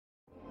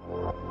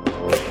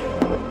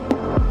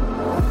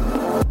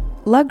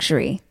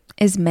Luxury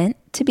is meant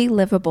to be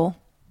livable.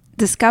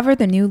 Discover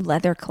the new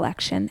leather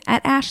collection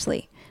at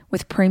Ashley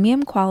with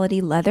premium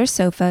quality leather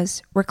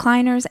sofas,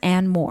 recliners,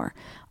 and more,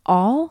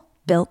 all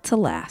built to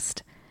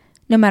last.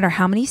 No matter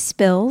how many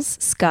spills,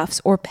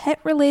 scuffs, or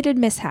pet-related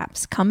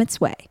mishaps come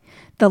its way,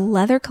 the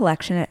leather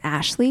collection at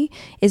Ashley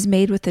is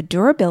made with the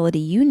durability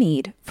you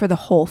need for the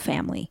whole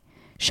family.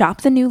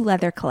 Shop the new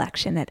leather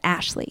collection at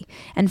Ashley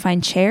and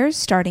find chairs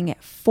starting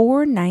at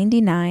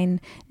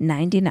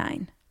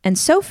 $499.99 and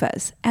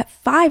sofas at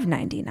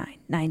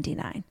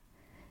 $599.99.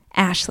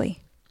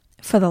 Ashley,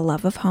 for the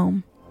love of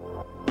home.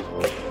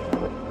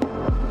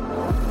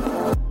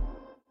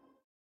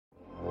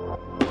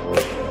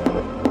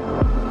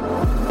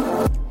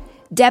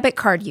 Debit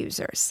card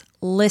users,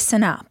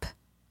 listen up.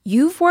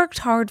 You've worked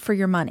hard for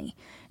your money.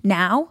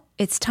 Now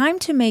it's time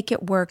to make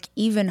it work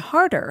even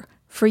harder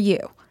for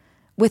you.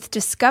 With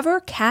Discover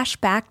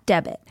Cashback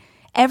Debit,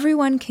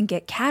 everyone can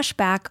get cash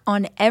back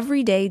on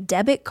everyday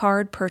debit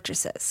card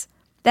purchases.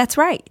 That's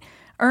right.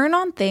 Earn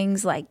on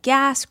things like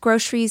gas,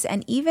 groceries,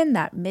 and even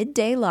that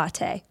midday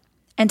latte.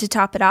 And to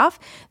top it off,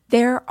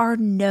 there are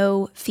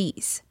no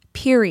fees,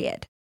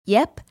 period.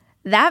 Yep,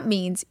 that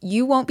means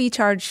you won't be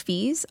charged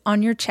fees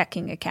on your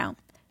checking account.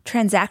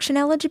 Transaction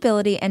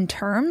eligibility and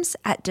terms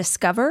at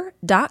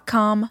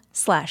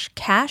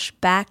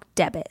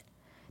discover.com/cashbackdebit.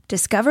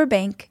 Discover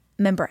Bank,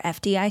 member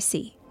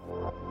FDIC.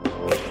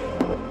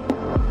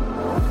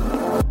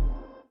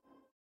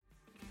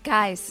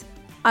 Guys,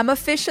 I'm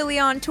officially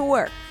on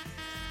tour.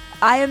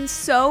 I am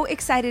so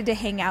excited to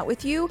hang out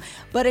with you,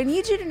 but I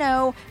need you to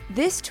know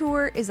this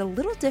tour is a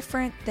little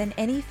different than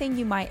anything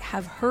you might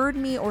have heard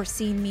me or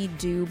seen me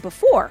do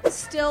before.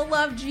 Still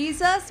love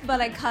Jesus,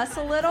 but I cuss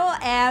a little,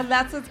 and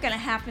that's what's going to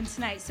happen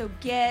tonight, so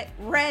get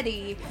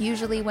ready.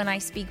 Usually when I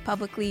speak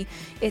publicly,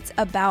 it's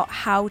about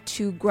how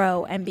to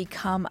grow and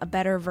become a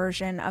better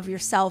version of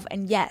yourself,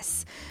 and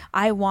yes,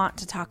 I want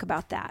to talk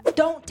about that.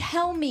 Don't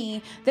tell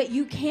me that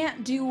you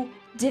can't do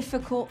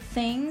difficult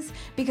things,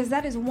 because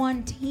that is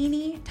one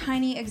teeny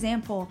tiny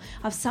example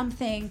of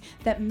something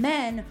that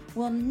men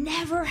will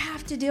never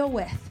have to deal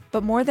with.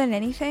 But more than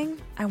anything,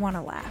 I want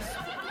to laugh.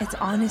 It's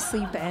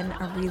honestly been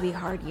a really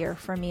hard year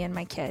for me and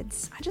my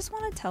kids. I just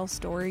want to tell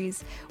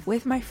stories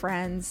with my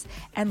friends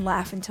and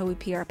laugh until we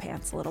pee our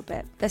pants a little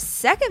bit. The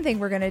second thing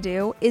we're going to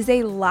do is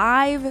a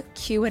live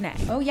Q&A.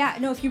 Oh yeah,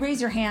 no, if you raise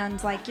your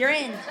hand, like, you're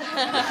in.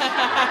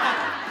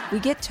 We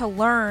get to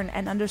learn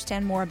and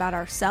understand more about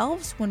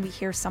ourselves when we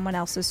hear someone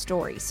else's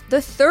stories. The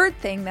third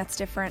thing that's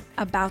different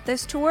about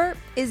this tour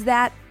is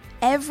that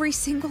every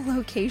single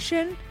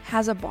location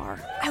has a bar.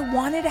 I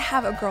wanted to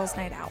have a girls'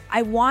 night out.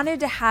 I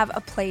wanted to have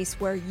a place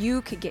where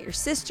you could get your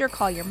sister,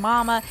 call your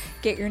mama,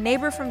 get your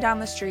neighbor from down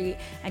the street,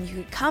 and you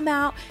could come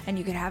out and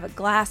you could have a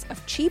glass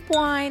of cheap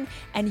wine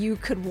and you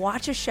could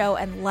watch a show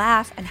and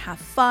laugh and have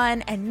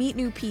fun and meet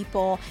new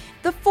people.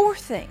 The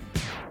fourth thing,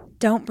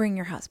 don't bring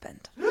your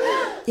husband.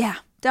 Yeah.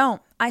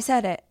 Don't. I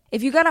said it.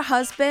 If you got a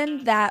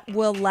husband that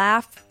will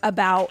laugh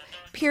about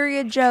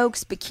period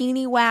jokes,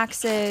 bikini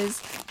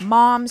waxes,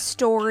 mom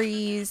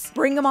stories,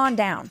 bring them on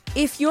down.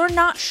 If you're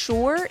not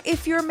sure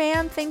if your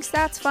man thinks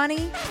that's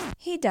funny,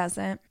 he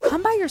doesn't.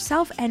 Come by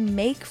yourself and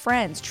make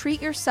friends.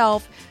 Treat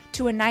yourself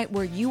to a night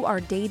where you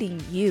are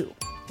dating you.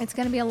 It's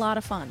going to be a lot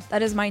of fun.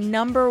 That is my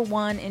number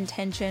one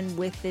intention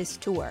with this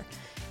tour,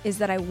 is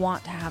that I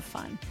want to have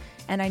fun.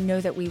 And I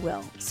know that we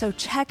will. So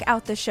check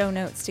out the show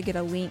notes to get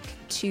a link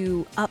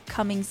to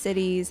upcoming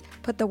cities.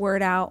 Put the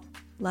word out.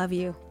 Love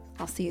you.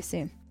 I'll see you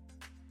soon.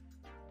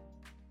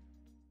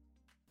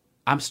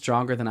 I'm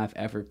stronger than I've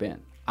ever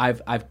been.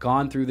 I've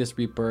gone through this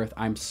rebirth.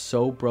 I'm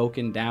so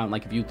broken down.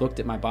 Like, if you looked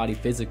at my body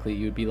physically,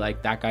 you'd be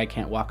like, that guy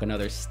can't walk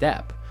another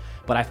step.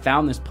 But I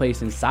found this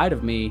place inside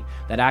of me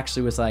that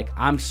actually was like,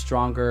 I'm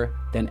stronger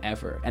than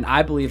ever. And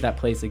I believe that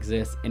place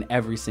exists in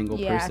every single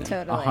person.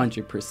 Totally.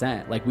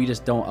 100%. Like, we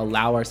just don't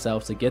allow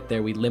ourselves to get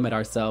there. We limit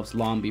ourselves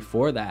long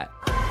before that.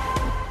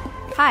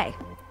 Hi,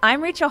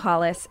 I'm Rachel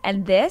Hollis,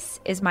 and this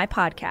is my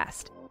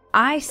podcast.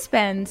 I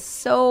spend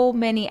so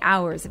many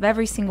hours of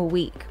every single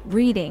week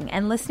reading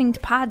and listening to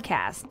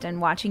podcasts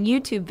and watching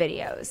YouTube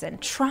videos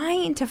and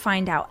trying to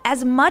find out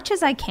as much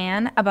as I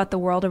can about the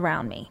world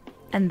around me.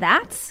 And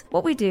that's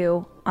what we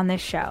do on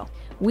this show.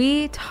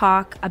 We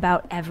talk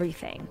about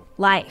everything,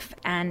 life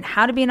and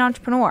how to be an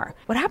entrepreneur.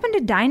 What happened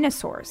to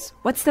dinosaurs?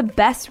 What's the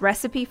best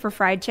recipe for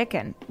fried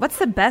chicken? What's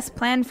the best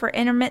plan for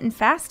intermittent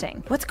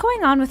fasting? What's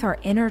going on with our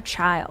inner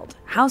child?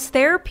 How's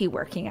therapy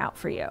working out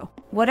for you?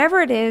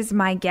 Whatever it is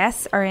my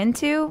guests are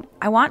into,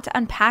 I want to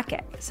unpack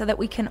it so that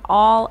we can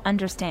all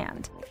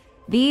understand.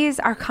 These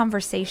are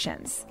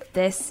conversations.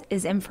 This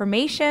is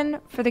information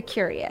for the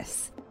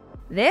curious.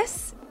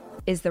 This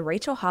is the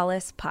Rachel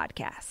Hollis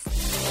Podcast.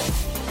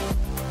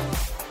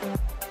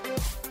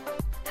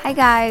 Hi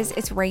guys,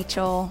 it's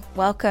Rachel.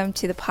 Welcome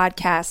to the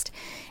podcast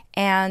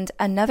and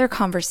another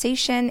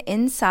conversation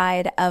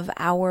inside of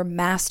our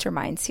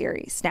Mastermind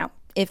series. Now,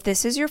 if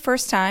this is your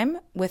first time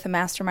with a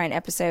Mastermind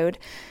episode,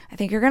 I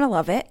think you're going to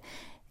love it.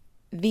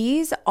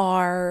 These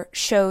are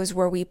shows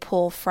where we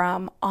pull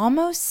from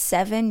almost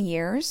 7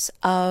 years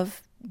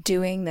of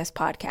doing this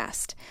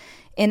podcast.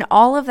 In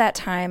all of that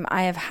time,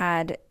 I have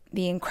had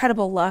the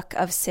incredible luck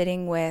of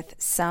sitting with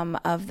some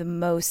of the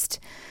most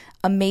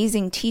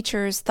amazing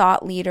teachers,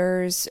 thought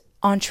leaders,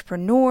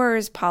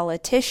 entrepreneurs,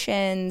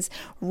 politicians,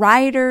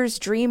 writers,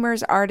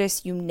 dreamers,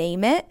 artists, you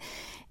name it.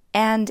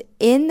 And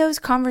in those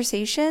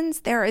conversations,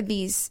 there are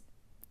these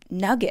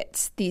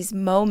nuggets, these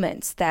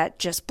moments that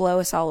just blow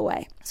us all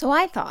away. So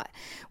I thought,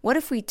 what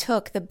if we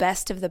took the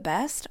best of the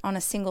best on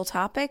a single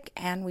topic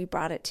and we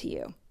brought it to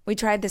you? We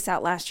tried this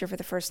out last year for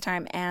the first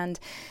time, and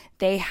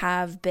they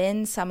have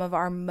been some of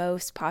our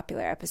most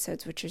popular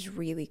episodes, which is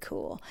really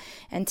cool.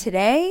 And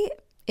today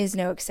is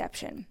no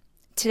exception.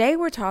 Today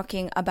we're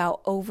talking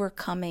about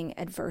overcoming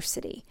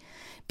adversity,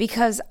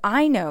 because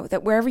I know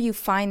that wherever you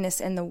find this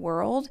in the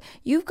world,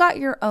 you've got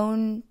your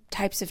own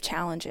types of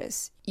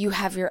challenges. You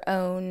have your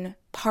own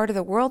part of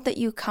the world that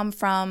you come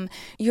from,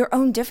 your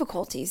own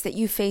difficulties that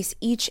you face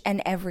each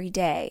and every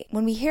day.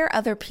 When we hear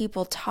other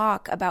people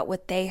talk about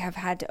what they have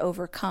had to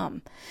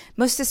overcome,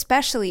 most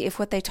especially if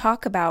what they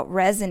talk about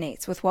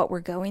resonates with what we're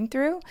going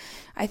through,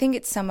 I think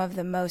it's some of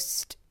the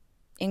most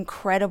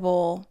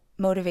incredible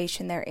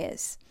motivation there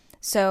is.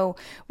 So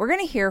we're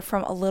going to hear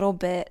from a little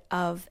bit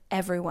of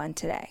everyone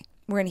today.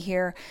 We're going to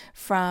hear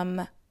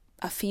from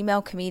a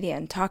female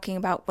comedian talking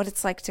about what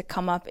it's like to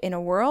come up in a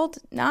world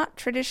not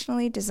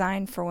traditionally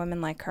designed for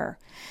women like her.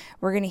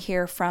 We're going to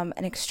hear from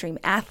an extreme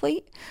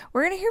athlete.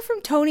 We're going to hear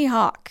from Tony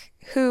Hawk,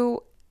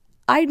 who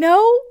I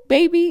know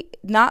maybe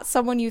not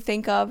someone you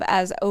think of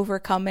as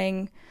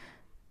overcoming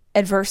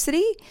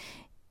adversity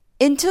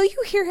until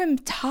you hear him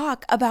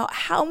talk about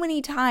how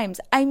many times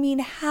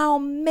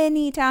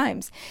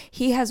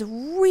he has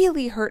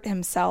really hurt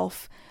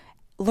himself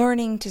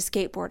learning to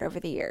skateboard over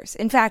the years.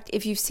 In fact,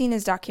 if you've seen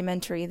his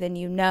documentary, then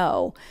you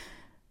know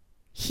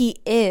he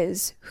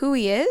is who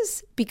he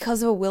is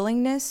because of a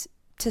willingness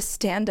to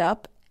stand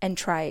up and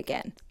try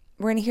again.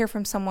 We're going to hear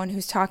from someone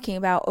who's talking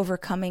about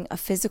overcoming a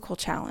physical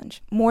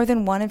challenge. More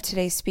than one of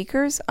today's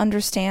speakers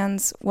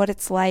understands what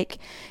it's like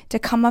to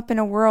come up in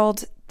a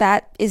world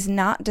that is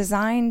not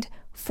designed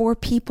for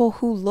people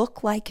who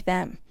look like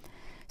them.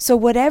 So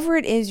whatever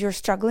it is you're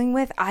struggling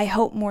with, I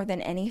hope more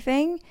than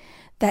anything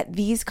that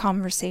these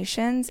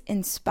conversations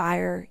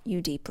inspire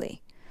you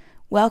deeply.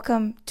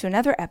 Welcome to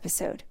another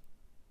episode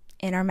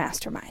in our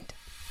Mastermind.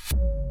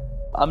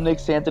 I'm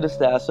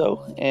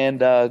Stananastaso,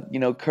 and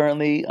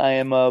currently I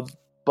am a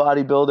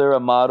bodybuilder, a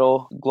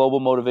model,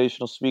 global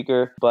motivational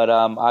speaker, but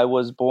I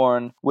was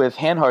born with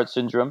hand-heart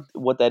syndrome.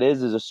 What that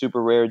is a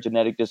super rare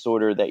genetic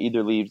disorder that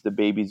either leaves the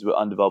babies with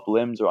undeveloped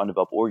limbs or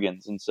undeveloped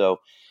organs. And so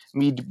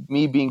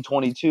me being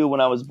 22, when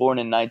I was born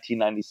in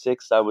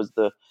 1996, I was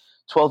the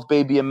 12th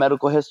baby in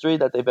medical history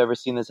that they've ever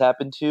seen this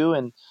happen to.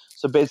 And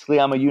so basically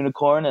I'm a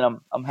unicorn, and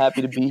I'm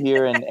happy to be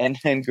here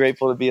and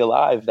grateful to be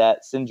alive.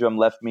 That syndrome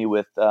left me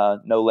with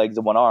no legs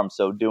and one arm.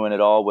 So doing it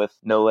all with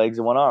no legs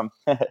and one arm.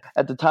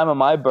 At the time of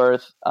my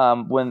birth,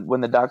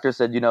 when the doctor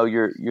said,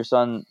 your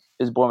son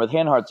is born with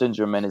hand-heart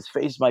syndrome and his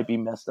face might be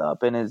messed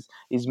up and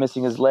he's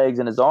missing his legs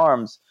and his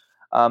arms,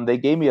 they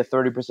gave me a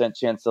 30%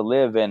 chance to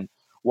live. And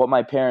what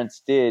my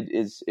parents did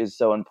is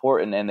so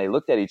important. And they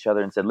looked at each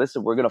other and said,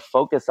 listen, we're going to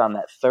focus on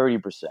that 30%.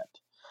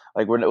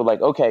 Like we're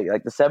like, okay,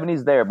 like the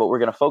 70's there, but we're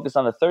going to focus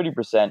on the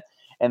 30%.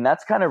 And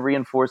that's kind of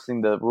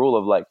reinforcing the rule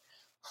of like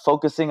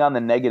focusing on the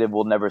negative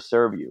will never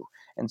serve you.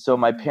 And so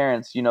my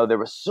parents, there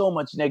was so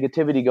much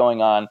negativity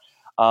going on.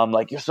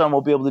 Like your son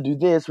won't be able to do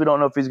this. We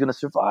don't know if he's going to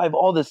survive,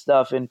 all this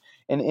stuff. And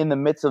in the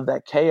midst of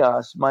that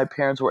chaos, my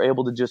parents were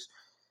able to just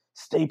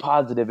stay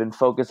positive and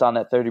focus on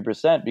that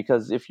 30%,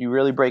 because if you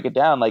really break it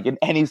down, like in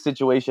any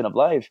situation of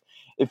life,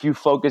 if you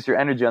focus your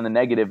energy on the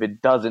negative,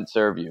 it doesn't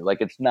serve you.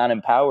 Like it's not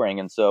empowering.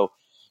 And so,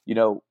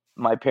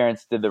 my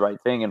parents did the right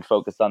thing and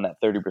focused on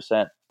that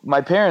 30%. My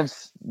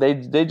parents,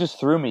 they just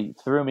threw me,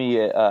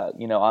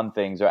 on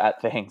things, or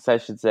at things, I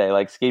should say,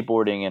 like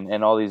skateboarding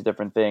and all these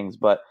different things.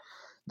 But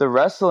the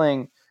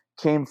wrestling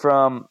came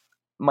from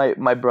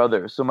my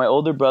brother. So my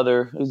older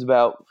brother, who's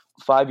about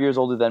 5 years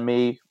older than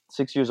me,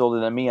 6 years older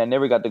than me. I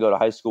never got to go to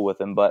high school with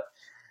him, but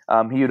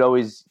he would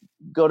always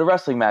go to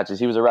wrestling matches.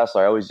 He was a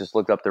wrestler. I always just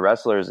looked up to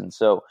wrestlers. And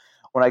so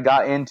when I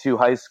got into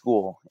high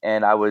school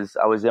and I was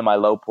in my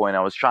low point,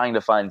 I was trying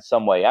to find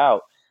some way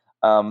out.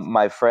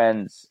 My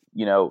friends,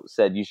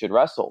 said you should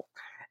wrestle.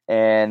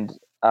 And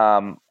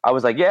I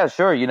was like, yeah,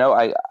 sure.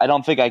 I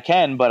don't think I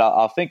can, but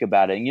I'll think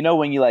about it. And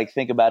when you like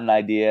think about an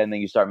idea and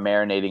then you start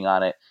marinating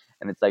on it,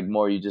 and it's like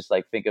more, you just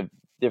like think of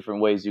different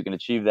ways you can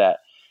achieve that.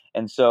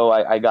 And so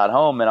I got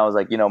home and I was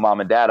like, Mom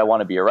and Dad, I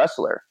want to be a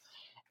wrestler.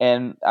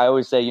 And I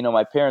always say,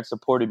 my parents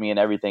supported me in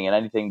everything and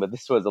anything, but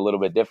this was a little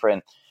bit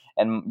different.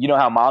 And you know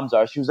how moms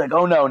are. She was like,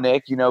 oh no,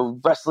 Nick,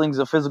 wrestling's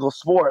a physical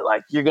sport.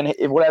 Like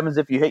what happens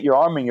if you hit your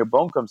arm and your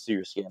bone comes through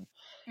your skin?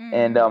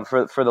 Mm. And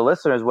for the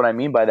listeners, what I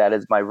mean by that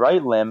is my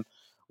right limb,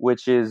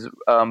 which is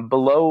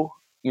below,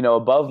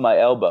 above my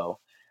elbow,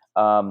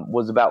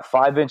 was about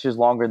 5 inches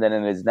longer than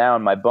it is now.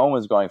 And my bone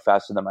was growing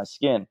faster than my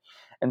skin.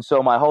 And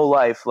so my whole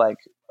life, like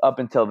up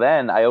until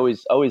then, I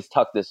always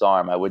tucked this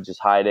arm. I would just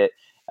hide it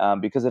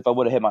because if I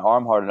would have hit my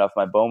arm hard enough,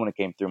 my bone would have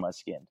came through my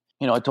skin.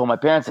 I told my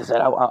parents, I said,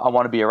 I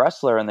want to be a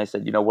wrestler. And they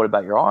said, what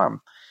about your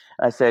arm?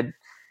 And I said,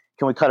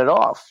 can we cut it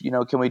off?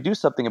 Can we do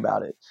something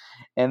about it?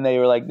 And they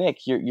were like, Nick,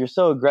 you're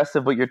so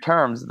aggressive with your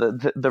terms.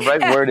 The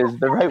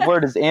right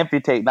word is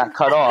amputate, not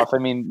cut off. I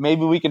mean,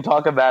 maybe we can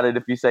talk about it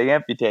if you say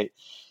amputate.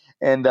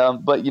 And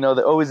but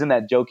they're always in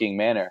that joking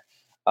manner.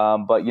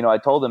 But I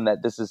told them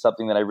that this is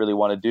something that I really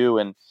want to do,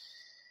 and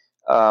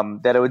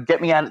that it would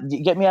get me out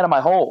of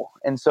my hole.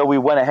 And so we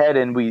went ahead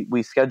and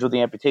we scheduled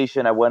the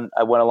amputation. I went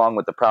along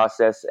with the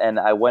process, and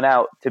I went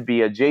out to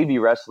be a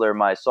JV wrestler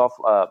my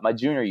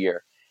junior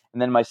year.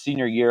 And then my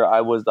senior year,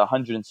 I was the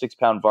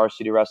 106-pound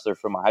varsity wrestler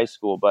for my high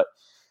school. But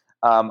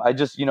I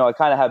just, I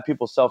kind of have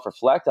people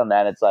self-reflect on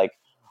that. It's like,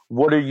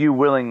 what are you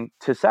willing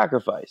to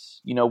sacrifice?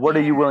 What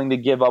are you willing to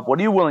give up? What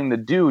are you willing to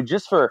do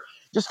just for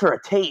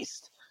a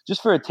taste?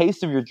 Just for a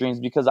taste of your dreams?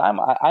 Because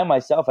I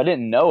myself, I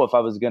didn't know if I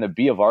was going to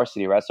be a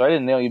varsity wrestler. I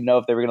didn't even know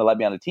if they were going to let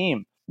me on a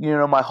team.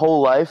 My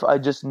whole life, I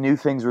just knew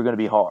things were going to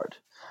be hard.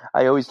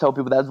 I always tell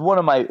people that's one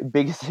of my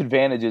biggest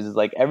advantages is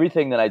like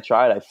everything that I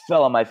tried, I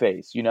fell on my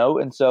face,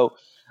 And so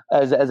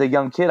as a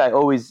young kid, I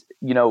always,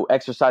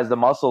 exercised the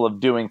muscle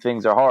of doing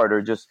things are hard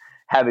or just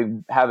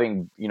having,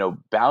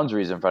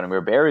 boundaries in front of me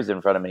or barriers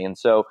in front of me. And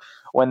so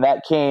when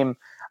that came,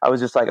 I was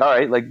just like, all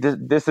right, like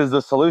this is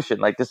the solution.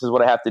 Like, this is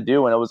what I have to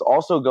do. And it was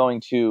also going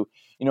to,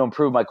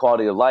 improve my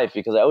quality of life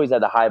because I always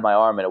had to hide my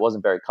arm and it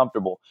wasn't very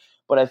comfortable.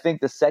 But I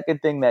think the second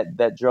thing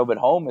that drove it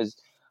home is,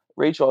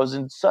 Rachel, I was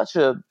in such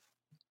a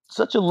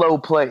low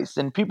place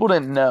and people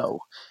didn't know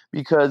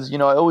because, I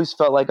always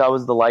felt like I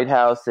was the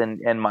lighthouse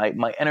and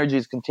my energy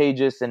is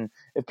contagious. And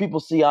if people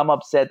see I'm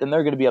upset, then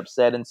they're going to be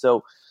upset. And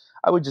so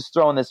I would just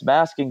throw on this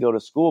mask and go to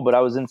school. But I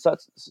was in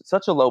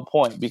such a low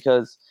point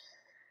because,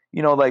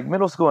 like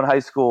middle school and high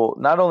school,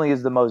 not only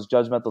is the most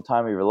judgmental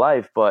time of your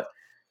life, but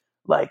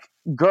like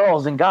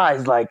girls and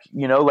guys, like,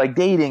 like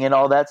dating and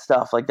all that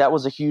stuff, like that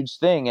was a huge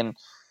thing. And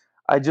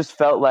I just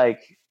felt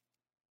like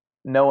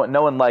no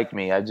one liked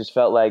me. I just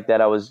felt like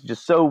that I was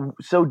just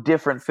so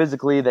different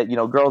physically that,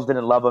 girls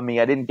didn't love on me.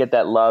 I didn't get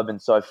that love.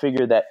 And so I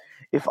figured that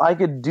if I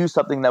could do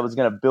something that was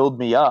going to build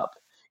me up,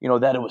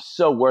 that it was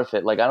so worth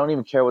it. Like, I don't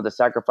even care what the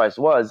sacrifice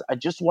was. I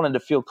just wanted to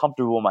feel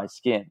comfortable in my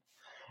skin.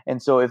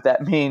 And so if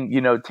that mean,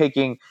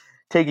 taking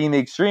the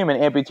extreme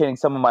and amputating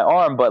some of my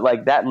arm, but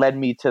like that led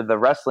me to the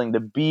wrestling to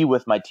be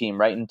with my team,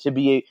 right? And to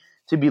be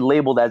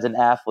labeled as an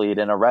athlete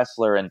and a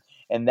wrestler,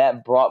 and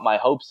that brought my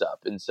hopes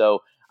up. And so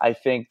I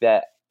think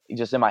that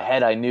just in my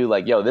head, I knew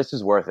like, yo, this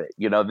is worth it.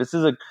 This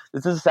is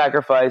a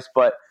sacrifice,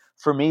 but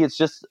for me, it's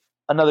just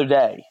another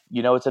day.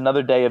 It's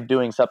another day of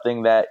doing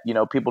something that,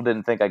 people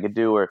didn't think I could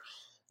do or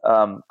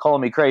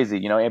calling me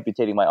crazy,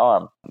 amputating my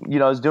arm.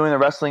 I was doing the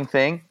wrestling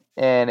thing.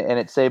 And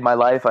it saved my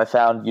life. I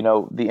found,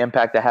 the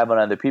impact I have on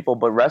other people.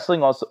 But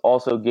wrestling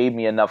also gave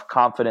me enough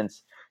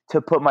confidence to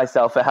put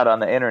myself out on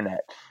the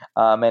internet.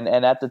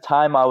 And at the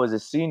time I was a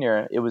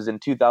senior, it was in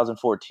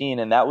 2014,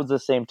 and that was the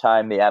same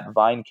time the app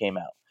Vine came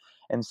out.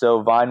 And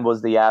so Vine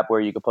was the app where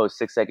you could post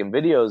 6-second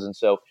videos. And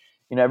so,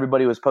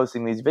 everybody was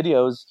posting these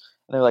videos,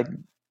 and they're like,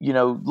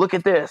 look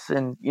at this.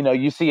 And,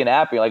 you see an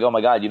app, you're like, oh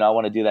my God, I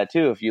want to do that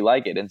too if you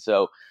like it. And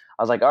so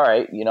I was like, all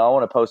right, I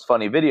want to post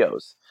funny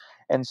videos.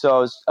 And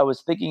so I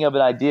was thinking of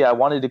an idea. I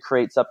wanted to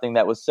create something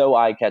that was so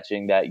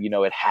eye-catching that,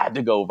 it had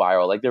to go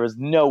viral. Like, there was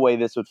no way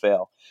this would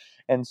fail.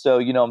 And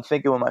so, I'm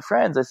thinking with my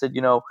friends, I said,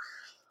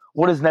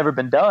 what has never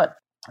been done?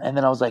 And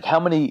then I was like, how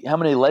many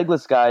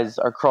legless guys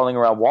are crawling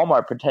around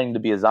Walmart pretending to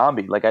be a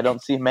zombie? Like, I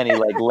don't see many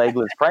like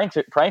legless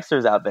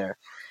pranksters out there.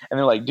 And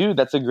they're like, dude,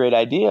 that's a great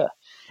idea.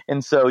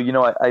 And so,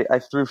 I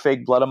threw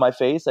fake blood on my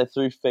face. I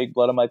threw fake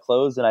blood on my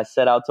clothes, and I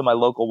set out to my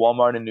local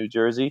Walmart in New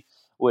Jersey,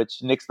 which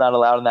Nick's not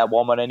allowed in that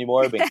Walmart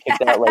anymore. I've been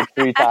kicked out like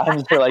 3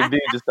 times. They're like, dude,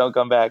 just don't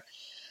come back.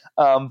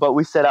 But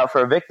we set out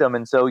for a victim.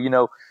 And so,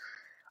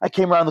 I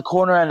came around the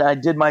corner and I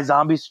did my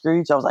zombie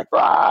screech. I was like,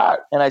 rah!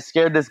 And I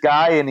scared this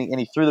guy, and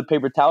he threw the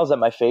paper towels at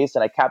my face,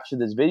 and I captured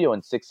this video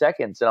in 6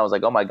 seconds. And I was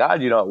like, oh my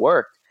God, it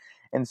worked.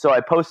 And so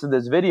I posted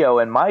this video,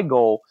 and my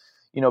goal,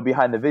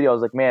 behind the video, I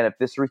was like, man, if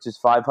this reaches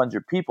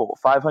 500 people,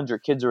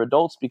 500 kids or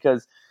adults,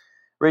 because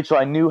Rachel,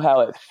 I knew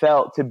how it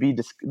felt to be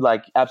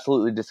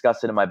absolutely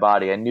disgusted in my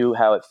body. I knew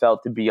how it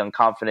felt to be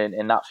unconfident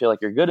and not feel like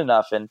you're good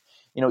enough. And,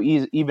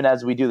 even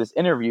as we do this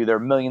interview, there are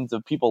millions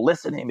of people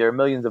listening. There are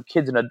millions of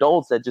kids and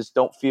adults that just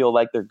don't feel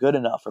like they're good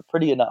enough or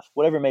pretty enough,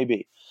 whatever it may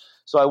be.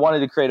 So I wanted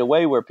to create a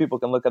way where people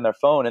can look on their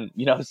phone and,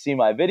 see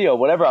my video,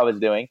 whatever I was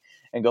doing,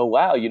 and go,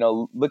 wow,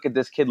 look at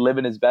this kid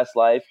living his best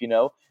life.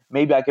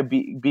 Maybe I could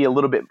be a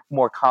little bit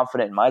more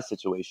confident in my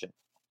situation.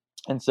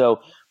 And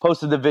so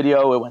posted the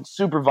video. It went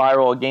super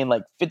viral. It gained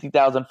like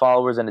 50,000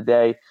 followers in a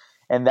day.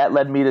 And that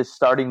led me to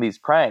starting these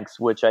pranks,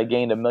 which I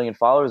gained 1 million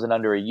followers in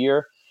under a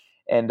year.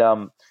 And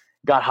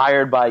got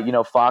hired by,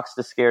 Fox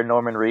to scare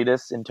Norman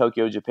Reedus in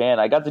Tokyo, Japan.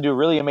 I got to do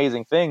really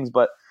amazing things,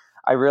 but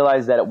I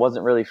realized that it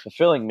wasn't really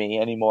fulfilling me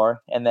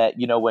anymore. And that,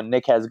 when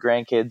Nick has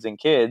grandkids and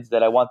kids,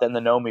 that I want them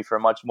to know me for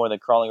much more than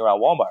crawling around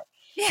Walmart.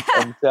 Yeah.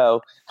 And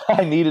so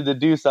I needed to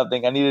do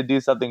something. I needed to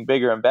do something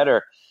bigger and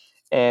better.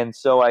 And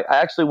so I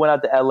actually went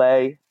out to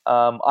LA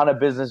on a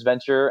business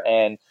venture,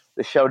 and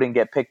the show didn't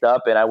get picked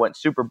up, and I went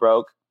super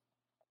broke.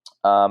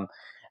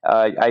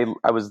 I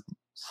was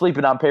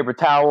sleeping on paper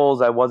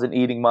towels. I wasn't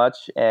eating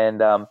much,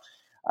 and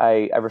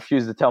I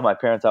refused to tell my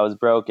parents I was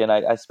broke. And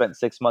I spent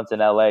 6 months in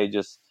LA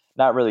just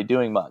not really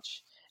doing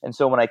much. And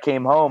so when I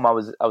came home, I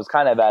was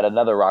kind of at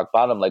another rock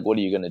bottom. Like, what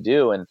are you going to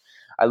do? And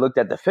I looked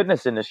at the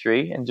fitness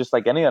industry, and just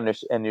like any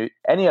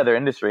other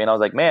industry, and I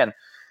was like, man,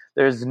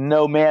 there's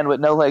no man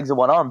with no legs and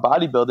one arm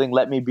bodybuilding.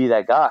 Let me be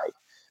that guy.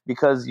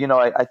 Because,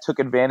 I took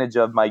advantage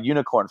of my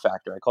unicorn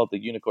factor. I call it the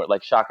unicorn,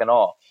 like shock and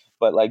awe,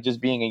 but like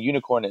just being a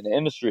unicorn in the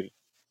industry.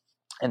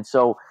 And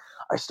so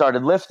I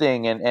started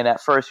lifting, and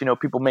at first,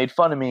 people made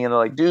fun of me, and they're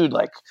like, dude,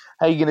 like,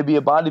 how are you going to be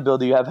a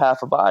bodybuilder? You have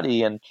half a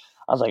body. And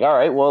I was like, all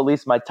right, well, at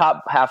least my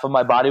top half of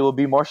my body will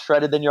be more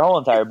shredded than your whole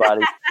entire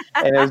body.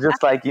 And it was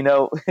just like,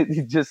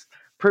 just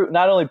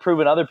not only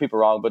proving other people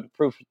wrong, but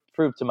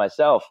prove to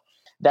myself.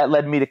 That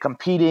led me to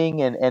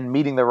competing and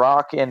meeting The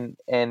Rock, and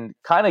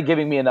kind of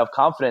giving me enough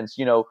confidence,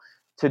 to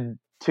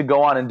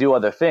go on and do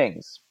other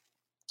things.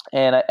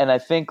 And I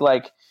think,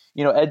 like,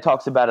 Ed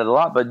talks about it a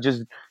lot, but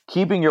just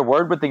keeping your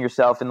word within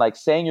yourself, and like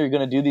saying you're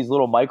going to do these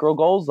little micro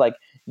goals, like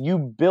you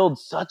build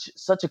such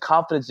a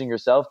confidence in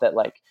yourself that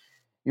like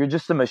you're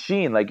just a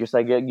machine. Like, you're just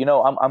like, I'm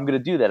going to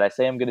do that. I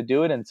say I'm going to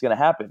do it, and it's going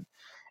to happen.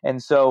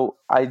 And so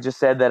I just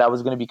said that I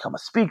was going to become a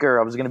speaker.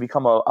 I was going to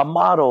become a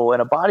model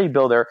and a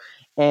bodybuilder.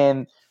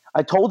 And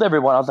I told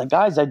everyone, I was like,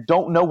 guys, I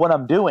don't know what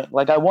I'm doing.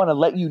 Like, I want to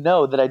let you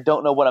know that I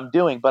don't know what I'm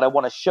doing, but I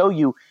want to show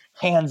you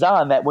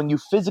hands-on that when you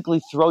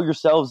physically throw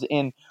yourselves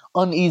in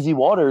uneasy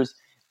waters,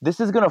 this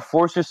is going to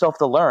force yourself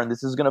to learn.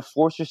 This is going to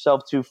force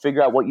yourself to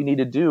figure out what you need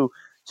to do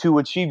to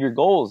achieve your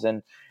goals.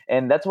 And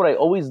that's what I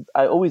always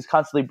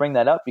constantly bring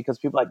that up, because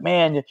people are like,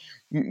 man,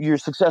 you're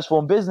successful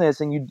in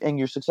business, and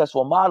you're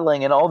successful in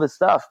modeling and all this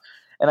stuff.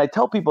 And I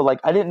tell people,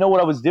 like, I didn't know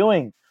what I was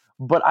doing,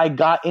 but I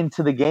got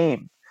into the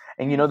game.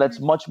 And, that's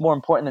much more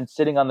important than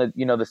sitting on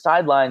the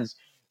sidelines,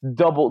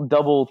 double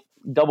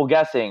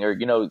guessing,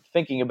 or,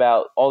 thinking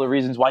about all the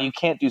reasons why you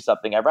can't do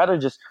something. I'd rather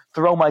just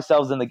throw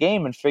myself in the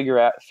game and figure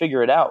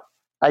it out.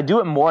 I do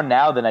it more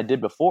now than I did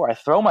before. I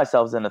throw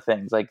myself into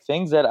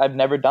things that I've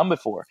never done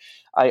before.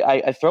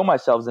 I throw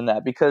myself in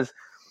that, because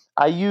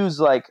I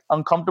use like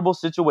uncomfortable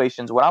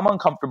situations when I'm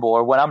uncomfortable,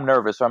 or when I'm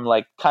nervous, or I'm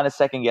like kind of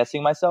second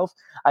guessing myself.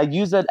 I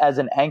use it as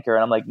an anchor,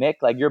 and I'm like, Nick,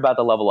 like, you're about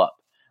to level up.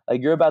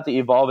 Like, you're about to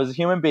evolve as a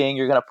human being.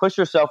 You're going to push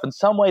yourself in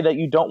some way that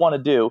you don't want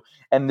to do,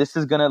 and this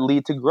is going to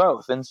lead to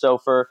growth. And so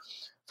for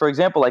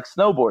example, like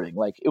snowboarding,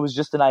 like, it was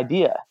just an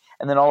idea.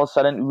 And then all of a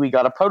sudden we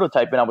got a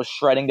prototype, and I was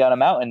shredding down a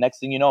mountain. Next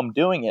thing you know, I'm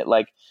doing it.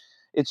 Like,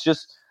 it's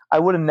just, I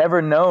would have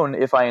never known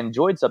if I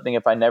enjoyed something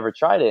if I never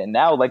tried it. And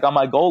now, like, on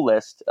my goal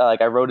list,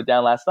 like I wrote it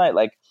down last night,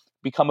 like,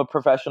 become a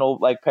professional,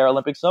 like,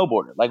 Paralympic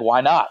snowboarder. Like,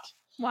 why not?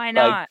 Why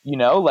not?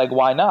 Like, like,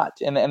 why not?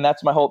 And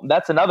that's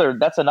that's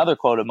another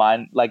quote of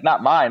mine, like,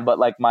 not mine, but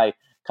like my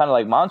kind of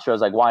like mantra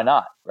is like, why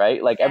not?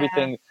 Right? Like,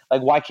 everything,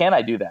 like, why can't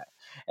I do that?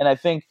 And I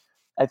think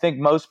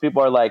most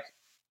people are like,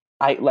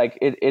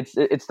 it's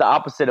the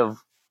opposite of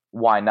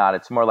why not.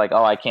 It's more like,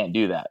 oh, I can't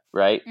do that.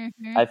 Right.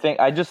 Mm-hmm.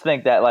 I just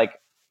think that, like,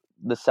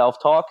 the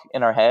self-talk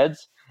in our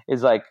heads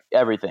is like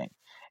everything.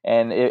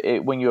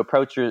 And when you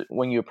approach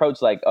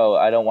like, oh,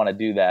 I don't want to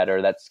do that,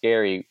 or that's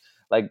scary,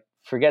 like,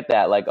 forget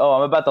that. Like, oh,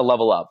 I'm about to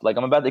level up. Like,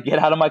 I'm about to get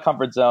out of my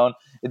comfort zone.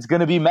 It's going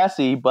to be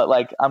messy, but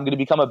like, I'm going to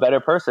become a better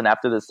person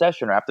after this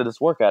session, or after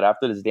this workout,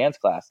 after this dance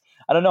class.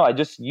 I don't know. I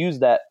just use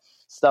that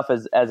stuff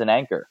as an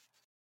anchor.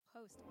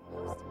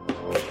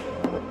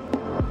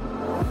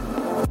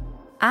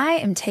 I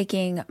am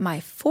taking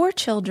my 4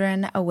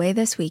 children away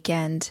this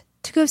weekend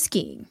to go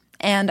skiing.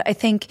 And I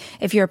think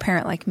if you're a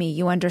parent like me,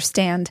 you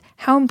understand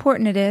how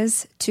important it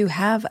is to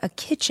have a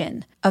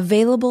kitchen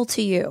available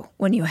to you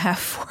when you have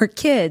 4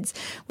 kids,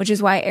 which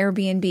is why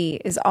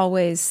Airbnb is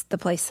always the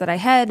place that I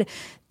head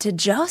to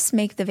just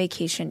make the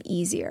vacation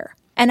easier.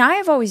 And I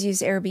have always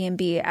used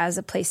Airbnb as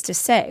a place to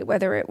stay,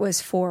 whether it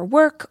was for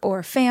work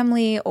or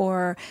family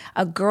or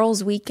a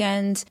girls'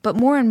 weekend. But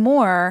more and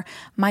more,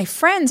 my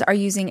friends are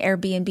using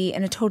Airbnb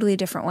in a totally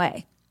different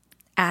way,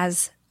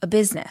 as a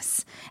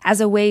business,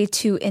 as a way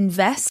to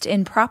invest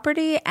in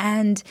property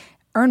and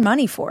earn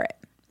money for it.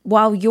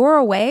 While you're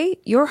away,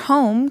 your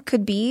home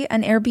could be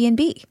an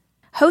Airbnb.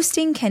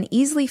 Hosting can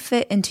easily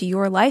fit into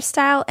your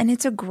lifestyle, and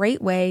it's a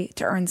great way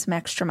to earn some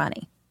extra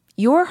money.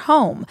 Your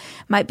home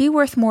might be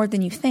worth more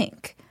than you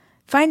think.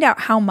 Find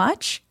out how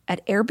much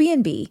at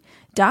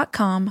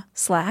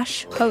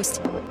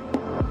airbnb.com/host.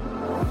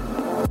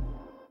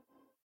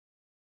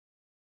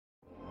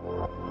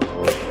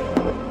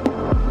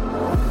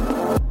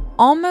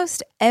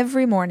 Almost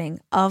every morning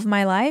of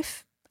my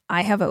life,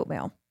 I have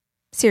oatmeal.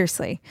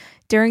 Seriously,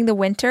 during the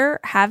winter,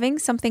 having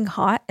something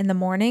hot in the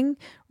morning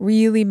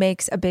really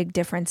makes a big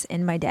difference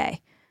in my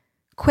day.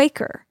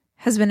 Quaker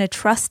has been a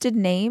trusted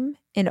name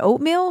in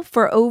oatmeal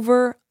for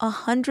over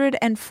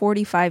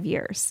 145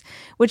 years,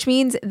 which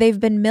means they've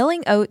been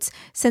milling oats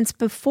since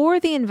before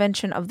the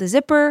invention of the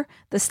zipper,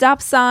 the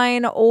stop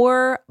sign,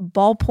 or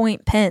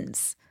ballpoint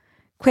pens.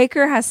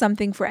 Quaker has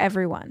something for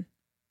everyone,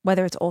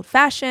 whether it's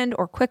old-fashioned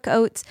or quick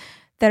oats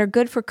that are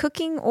good for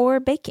cooking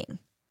or baking.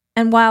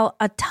 And while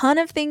a ton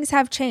of things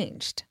have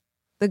changed,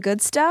 the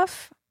good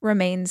stuff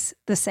remains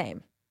the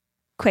same.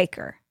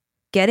 Quaker,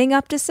 getting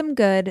up to some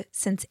good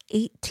since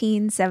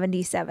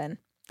 1877.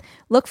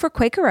 Look for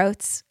Quaker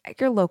Oats at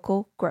your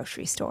local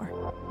grocery store.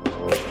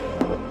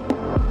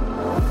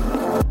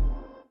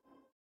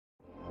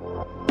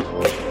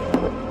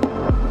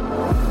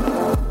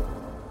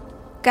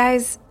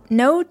 Guys,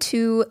 no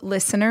two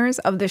listeners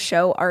of the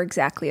show are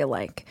exactly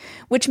alike,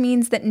 which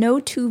means that no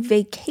two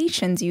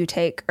vacations you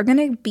take are going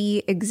to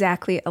be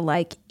exactly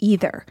alike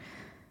either.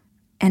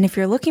 And if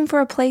you're looking for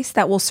a place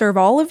that will serve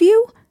all of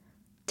you,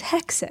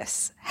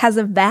 Texas has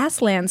a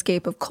vast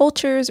landscape of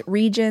cultures,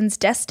 regions,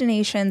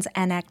 destinations,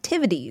 and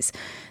activities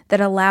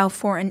that allow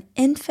for an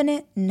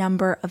infinite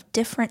number of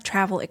different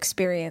travel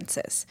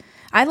experiences.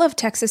 I love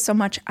Texas so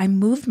much, I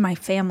moved my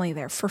family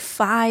there for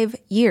 5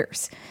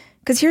 years.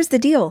 Because here's the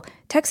deal,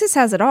 Texas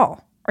has it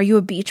all. Are you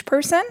a beach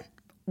person?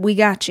 We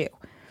got you.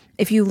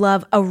 If you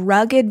love a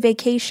rugged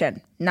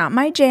vacation, not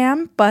my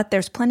jam, but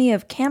there's plenty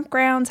of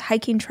campgrounds,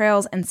 hiking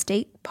trails, and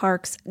state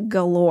parks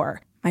galore.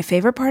 My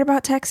favorite part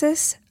about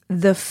Texas?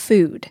 The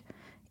food.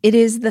 It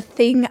is the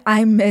thing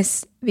I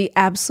miss the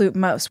absolute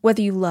most.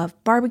 Whether you love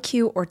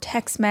barbecue or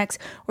Tex-Mex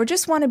or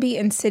just want to be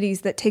in cities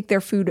that take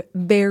their food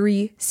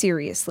very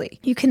seriously.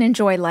 You can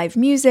enjoy live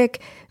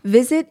music,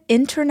 visit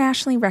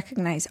internationally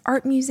recognized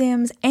art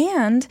museums,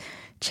 and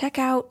check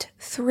out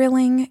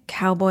thrilling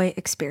cowboy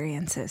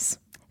experiences.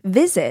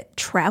 Visit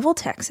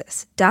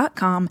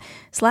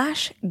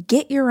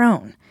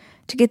traveltexas.com/getyourown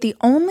to get the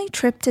only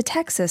trip to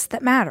Texas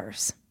that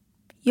matters.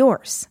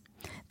 Yours.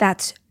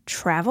 That's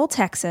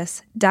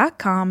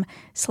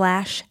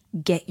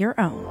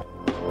traveltexas.com/getyourown.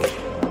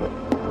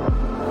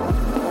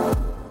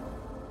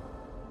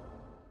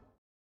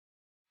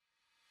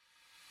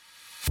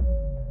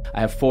 I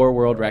have 4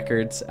 world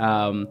records.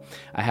 I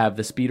have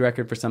the speed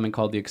record for something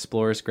called the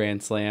Explorers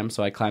Grand Slam.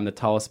 So I climbed the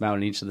tallest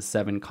mountain in each of the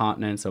 7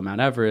 continents. So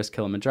Mount Everest,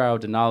 Kilimanjaro,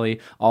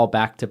 Denali, all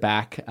back to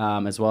back,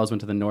 as well as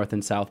went to the North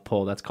and South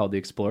Pole. That's called the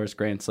Explorers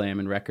Grand Slam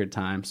in record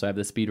time. So I have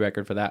the speed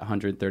record for that,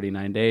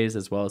 139 days,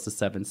 as well as the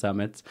 7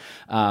 summits.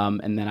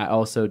 And then I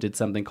also did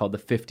something called the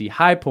 50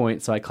 high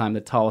point. So I climbed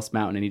the tallest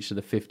mountain in each of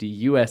the 50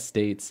 U.S.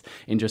 states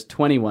in just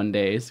 21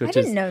 days, which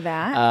I didn't know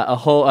that. A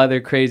whole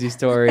other crazy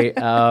story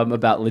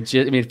about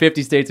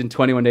 50 states in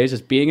 21 days,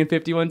 just being in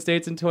 51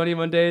 states in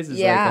 21 days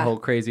is like a whole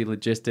crazy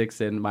logistics.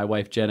 And my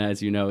wife, Jenna,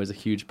 as you know, is a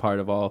huge part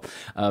of all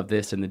of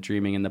this and the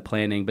dreaming and the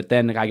planning. But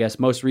then I guess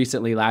most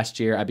recently last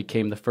year, I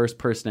became the first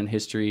person in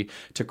history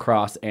to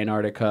cross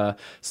Antarctica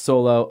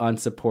solo,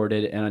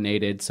 unsupported, and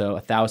unaided. So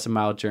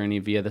 1,000-mile journey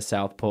via the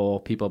South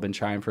Pole. People have been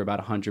trying for about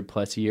 100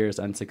 plus years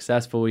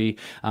unsuccessfully.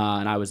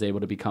 And I was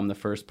able to become the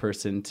first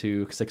person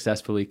to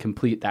successfully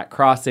complete that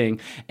crossing.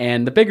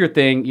 And the bigger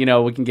thing, you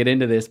know, we can get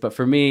into this, but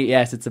for me,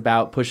 yes, it's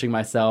about pushing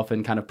myself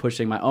and kind of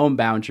pushing my own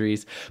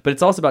boundaries, but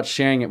it's also about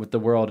sharing it with the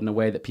world in a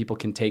way that people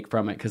can take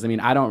from it. Because I mean,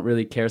 I don't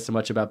really care so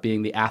much about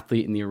being the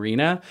athlete in the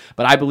arena,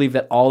 but I believe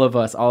that all of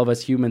us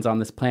humans on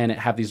this planet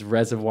have these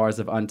reservoirs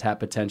of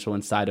untapped potential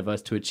inside of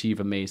us to achieve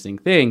amazing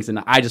things. And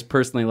I just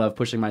personally love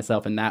pushing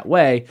myself in that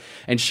way.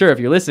 And sure, if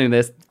you're listening to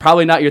this,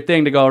 probably not your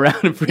thing to go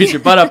around and freeze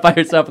your butt up by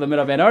yourself in the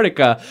middle of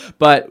Antarctica,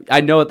 but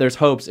I know that there's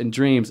hopes and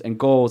dreams and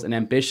goals and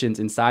ambitions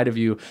inside of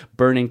you,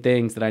 burning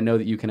things that I know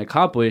that you can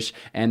accomplish.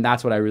 And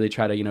that's what I really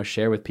try to, you know,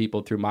 share with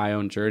people through my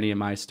own journey and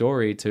my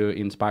story, to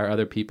inspire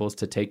other people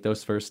to take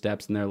those first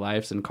steps in their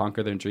lives and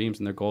conquer their dreams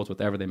and their goals,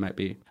 whatever they might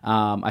be.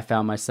 I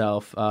found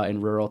myself in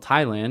rural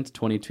Thailand,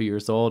 22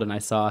 years old, and I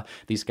saw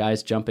these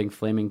guys jumping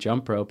flaming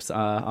jump ropes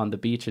on the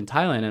beach in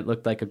Thailand, and it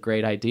looked like a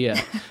great idea.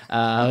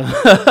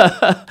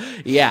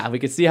 Yeah, we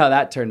could see how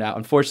that turned out.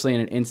 Unfortunately,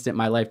 in an instant,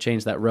 my life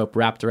changed. That rope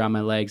wrapped around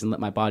my legs and lit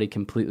my body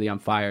completely on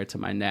fire to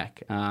my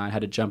neck. I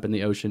had to jump in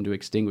the ocean to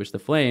extinguish the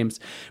flames,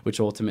 which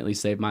ultimately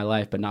saved my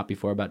life, but not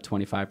before about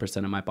 25%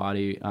 of my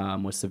body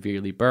was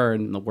severely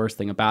burned. And the worst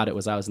thing about it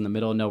was I was in the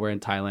middle of nowhere in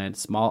Thailand,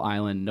 small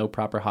island, no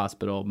proper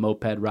hospital,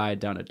 moped ride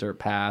down a dirt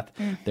path.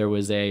 There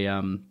was a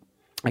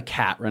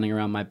cat running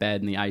around my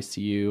bed in the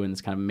ICU in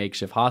this kind of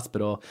makeshift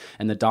hospital.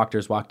 And the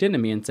doctors walked into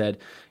me and said,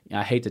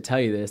 I hate to tell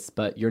you this,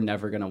 but you're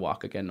never going to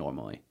walk again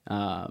normally.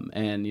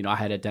 And, you know, I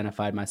had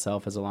identified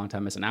myself as a long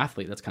time as an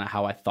athlete. That's kind of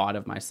how I thought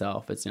of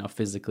myself as, you know, a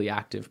physically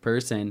active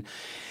person.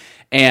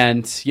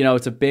 And, you know,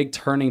 it's a big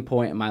turning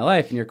point in my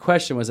life. And your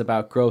question was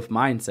about growth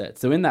mindset.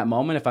 So in that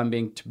moment, if I'm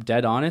being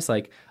dead honest,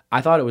 like, I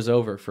thought it was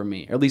over for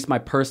me, or at least my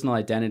personal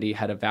identity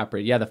had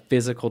evaporated. Yeah, the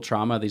physical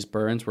trauma of these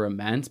burns were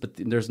immense, but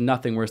there's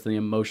nothing worse than the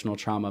emotional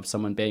trauma of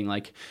someone being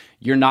like,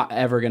 you're not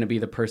ever going to be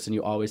the person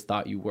you always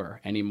thought you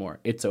were anymore.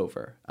 It's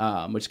over,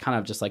 which kind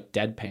of just like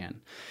deadpan.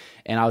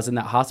 And I was in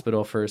that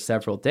hospital for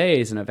several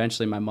days. And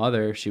eventually my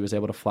mother, she was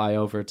able to fly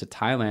over to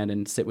Thailand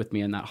and sit with me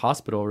in that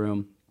hospital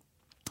room.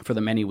 for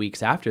the many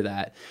weeks after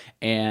that.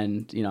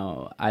 And, you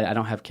know, I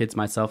don't have kids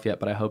myself yet,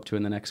 but I hope to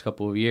in the next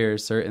couple of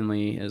years,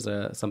 certainly is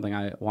something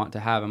I want to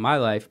have in my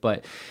life.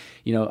 But,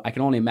 you know, I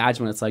can only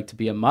imagine what it's like to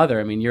be a mother.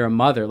 I mean, you're a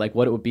mother, like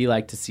what it would be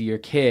like to see your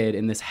kid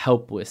in this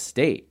helpless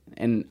state.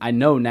 And I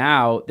know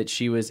now that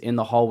she was in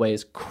the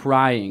hallways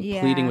crying,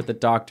 pleading with the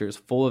doctors,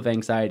 full of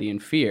anxiety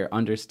and fear,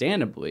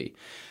 understandably.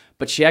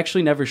 But she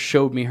actually never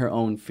showed me her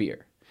own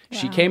fear.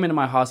 She came into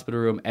my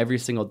hospital room every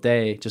single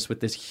day just with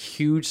this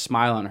huge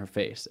smile on her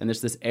face. And there's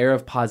this air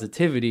of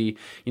positivity,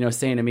 you know,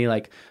 saying to me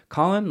like,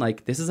 Colin,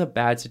 like, this is a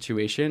bad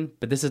situation,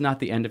 but this is not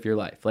the end of your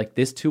life. Like,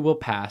 this too will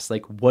pass.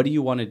 Like, what do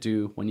you want to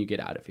do when you get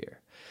out of here?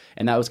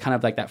 And that was kind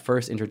of like that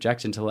first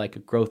interjection to like a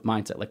growth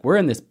mindset. Like, we're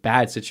in this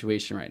bad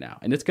situation right now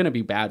and it's going to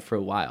be bad for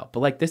a while,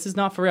 but like, this is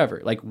not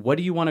forever. Like, what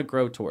do you want to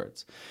grow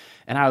towards?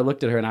 And I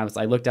looked at her and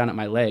I looked down at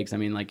my legs. I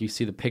mean, like, you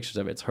see the pictures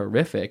of it, it's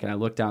horrific. And I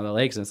looked down at the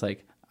legs and it's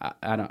like,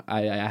 I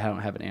don't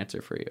have an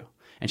answer for you.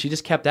 And she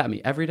just kept at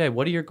me every day.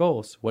 What are your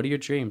goals? What are your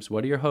dreams?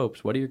 What are your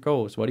hopes? What are your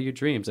goals? What are your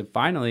dreams? And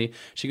finally,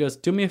 she goes,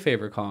 do me a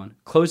favor, Colin,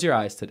 close your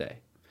eyes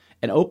today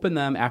and open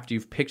them after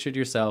you've pictured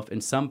yourself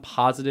in some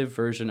positive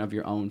version of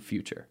your own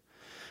future.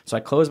 So I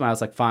closed my eyes,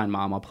 like, fine,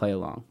 Mom, I'll play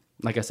along.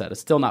 Like I said,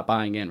 it's still not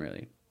buying in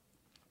really.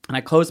 And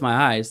I closed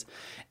my eyes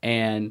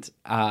and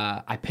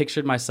I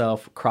pictured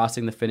myself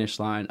crossing the finish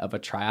line of a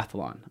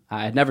triathlon.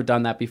 I had never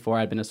done that before.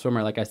 I'd been a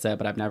swimmer, like I said,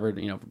 but I've never,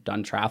 you know,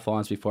 done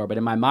triathlons before. But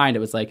in my mind,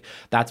 it was like,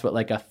 that's what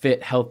like a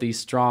fit, healthy,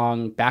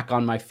 strong, back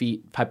on my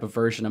feet type of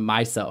version of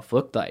myself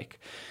looked like.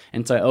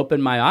 And so I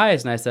opened my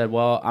eyes and I said,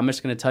 well, I'm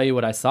just going to tell you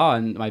what I saw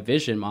in my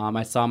vision, Mom.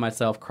 I saw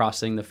myself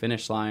crossing the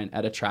finish line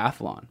at a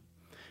triathlon.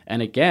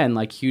 And again,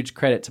 like, huge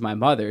credit to my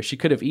mother. She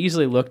could have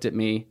easily looked at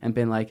me and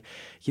been like,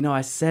 you know,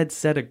 I said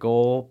set a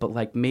goal, but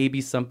like maybe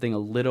something a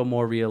little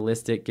more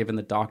realistic given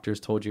the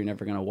doctors told you you're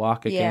never going to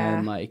walk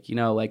again. Like, you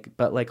know, like,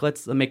 but like,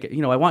 let's make it,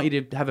 you know, I want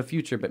you to have a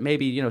future, but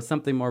maybe, you know,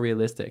 something more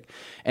realistic.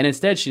 And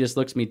instead she just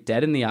looks me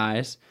dead in the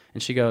eyes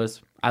and she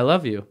goes, I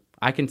love you.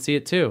 I can see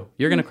it too.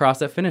 You're going to cross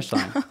that finish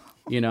line.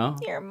 You know,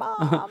 your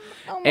mom.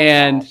 Oh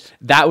and gosh.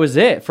 That was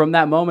it. From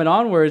that moment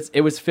onwards,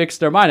 it was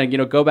fixed in our mind. And, you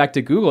know, go back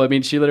to Google. I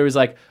mean, she literally was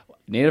like,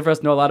 neither of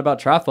us know a lot about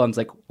triathlons.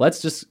 Like,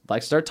 let's just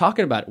like start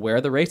talking about it. Where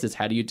are the races?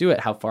 How do you do it?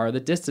 How far are the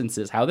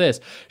distances? How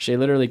this? She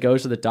literally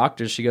goes to the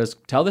doctor. She goes,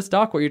 tell this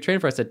doc what you're training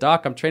for. I said,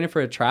 Doc, I'm training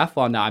for a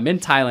triathlon now. I'm in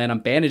Thailand. I'm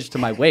bandaged to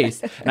my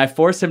waist. And I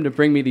forced him to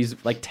bring me these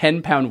like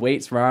 10-pound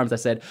weights for my arms. I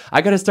said,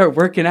 I got to start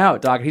working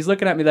out, Doc. He's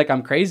looking at me like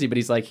I'm crazy, but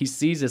he's like, he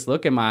sees this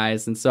look in my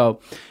eyes. And so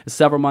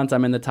several months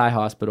I'm in the Thai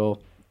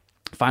hospital.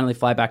 Finally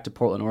fly back to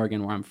Portland,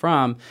 Oregon, where I'm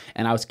from,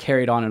 and I was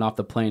carried on and off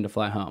the plane to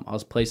fly home. I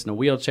was placed in a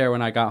wheelchair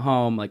when I got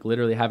home, like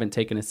literally haven't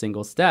taken a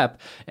single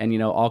step, and, you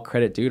know, all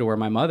credit due to where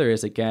my mother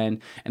is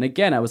again. And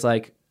again, I was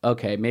like,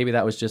 okay, maybe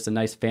that was just a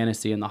nice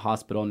fantasy in the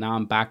hospital. Now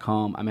I'm back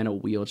home. I'm in a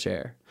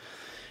wheelchair.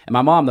 And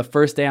my mom, the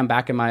first day I'm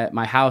back in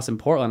my house in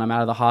Portland, I'm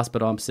out of the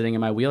hospital, I'm sitting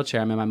in my wheelchair,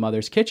 I'm in my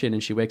mother's kitchen,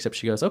 and she wakes up,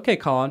 she goes, okay,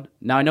 Colin,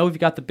 now I know we've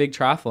got the big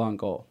triathlon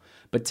goal,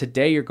 but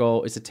today your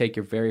goal is to take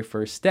your very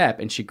first step.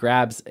 And she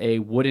grabs a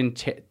wooden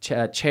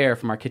chair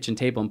from our kitchen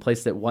table and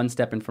places it one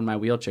step in front of my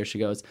wheelchair. She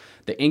goes,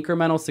 the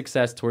incremental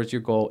success towards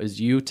your goal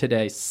is you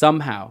today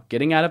somehow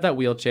getting out of that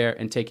wheelchair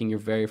and taking your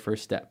very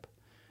first step.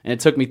 And it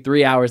took me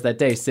 3 hours that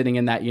day sitting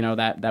in that, you know,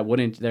 that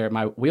wooden there,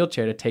 my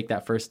wheelchair to take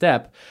that first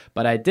step.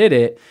 But I did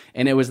it.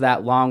 And it was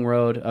that long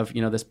road of,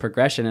 you know, this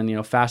progression. And, you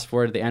know, fast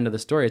forward to the end of the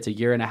story, it's a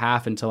year and a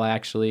half until I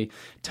actually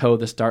towed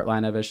the start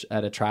line of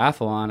at a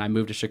triathlon. I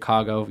moved to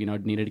Chicago, you know,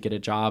 needed to get a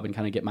job and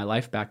kind of get my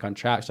life back on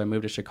track. So I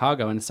moved to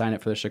Chicago and signed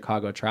up for the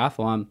Chicago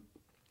Triathlon.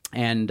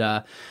 And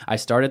I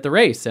started the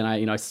race, and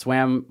I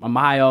swam a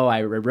mile.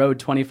 I rode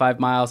 25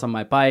 miles on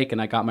my bike,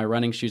 and I got my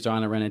running shoes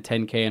on. I ran a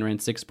 10K and ran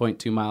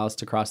 6.2 miles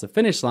to cross the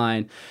finish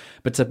line.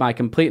 But to my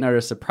complete and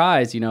utter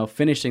surprise,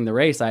 finishing the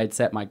race, I had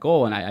set my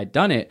goal and I'd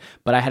done it.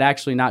 But I had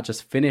actually not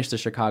just finished the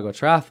Chicago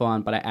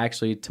Triathlon, but I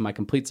actually, to my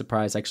complete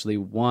surprise, actually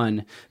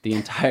won the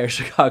entire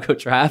Chicago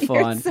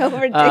Triathlon. You're so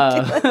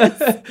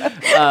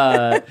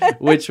ridiculous.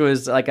 Which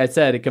was, like I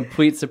said, a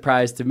complete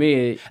surprise to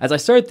me. As I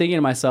started thinking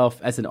to myself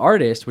as an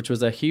artist, which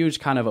was a huge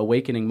kind of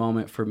awakening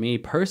moment for me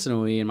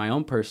personally in my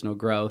own personal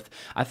growth,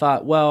 I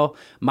thought, well,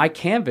 my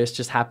canvas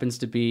just happens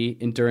to be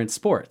endurance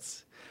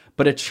sports.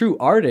 But a true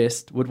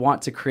artist would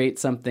want to create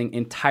something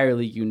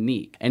entirely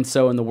unique. And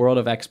so in the world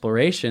of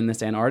exploration,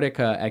 this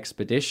Antarctica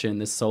expedition,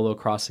 this solo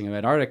crossing of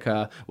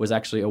Antarctica, was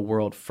actually a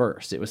world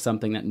first. It was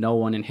something that no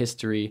one in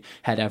history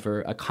had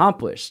ever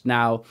accomplished.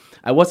 Now,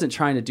 I wasn't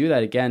trying to do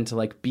that again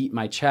to beat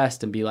my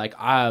chest and be like,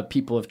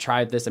 people have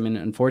tried this. I mean,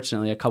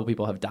 unfortunately, a couple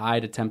people have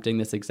died attempting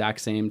this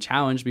exact same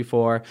challenge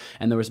before.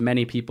 And there was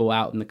many people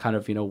out in the kind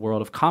of,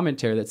 world of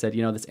commentary that said,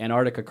 this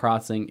Antarctica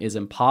crossing is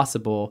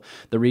impossible.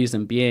 The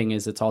reason being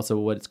is it's also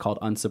what it's called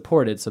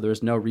unsupported. So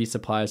there's no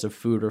resupplies of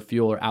food or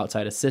fuel or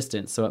outside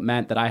assistance. So it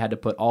meant that I had to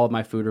put all of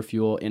my food or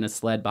fuel in a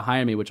sled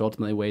behind me, which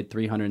ultimately weighed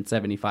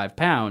 375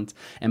 pounds,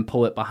 and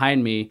pull it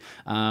behind me.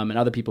 And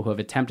other people who have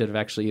attempted have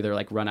actually either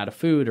run out of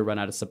food or run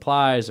out of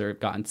supplies or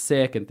gotten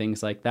sick and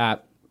things like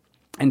that.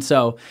 And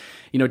so,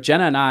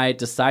 Jenna and I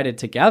decided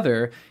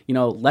together,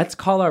 let's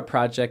call our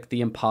project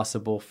The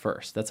Impossible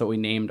First. That's what we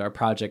named our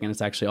project. And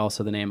it's actually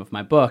also the name of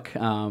my book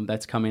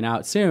that's coming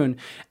out soon.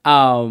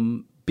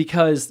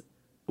 Because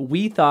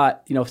we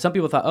thought, some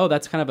people thought, oh,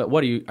 that's kind of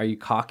are you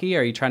cocky?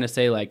 Are you trying to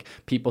say like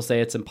people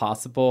say it's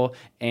impossible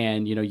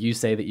and, you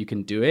say that you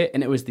can do it?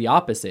 And it was the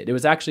opposite. It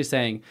was actually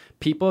saying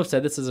people have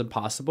said this is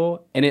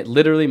impossible and it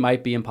literally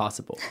might be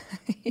impossible,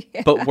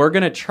 but we're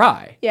going to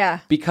try. Yeah.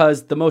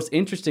 Because the most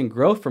interesting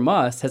growth from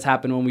us has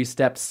happened when we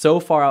stepped so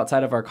far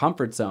outside of our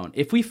comfort zone.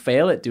 If we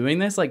fail at doing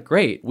this, like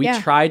great, we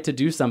tried to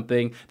do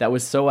something that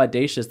was so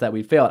audacious that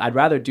we failed. I'd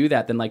rather do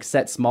that than like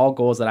set small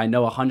goals that I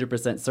know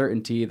 100%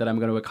 certainty that I'm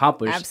going to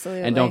accomplish.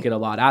 Absolutely. And don't get a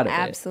lot out of it.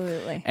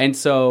 Absolutely. And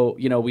so,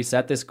 we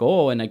set this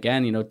goal. And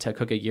again,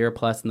 took a year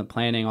plus in the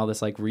planning, all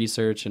this like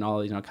research and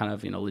all, kind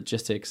of,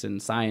 logistics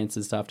and science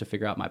and stuff to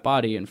figure out my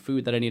body and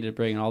food that I needed to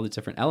bring and all the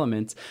different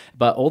elements.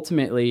 But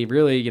ultimately,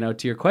 really,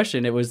 to your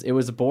question, it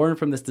was born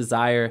from this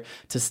desire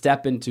to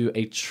step into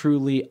a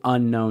truly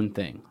unknown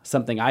thing,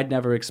 something I'd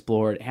never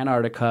explored,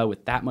 Antarctica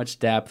with that much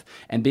depth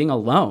and being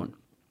alone.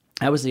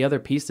 That was the other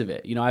piece of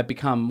it. I've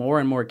become more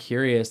and more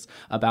curious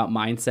about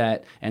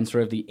mindset and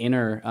sort of the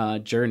inner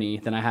journey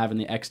than I have in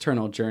the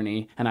external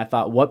journey. And I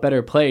thought, what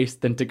better place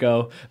than to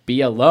go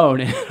be alone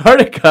in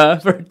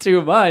Antarctica for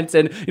 2 months?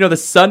 And, the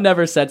sun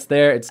never sets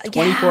there. It's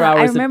 24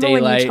 hours of daylight. I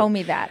remember when you told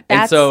me that.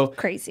 That's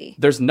crazy.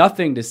 There's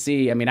nothing to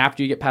see. I mean,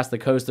 after you get past the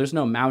coast, there's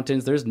no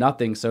mountains. There's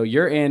nothing. So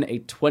you're in a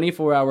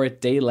 24-hour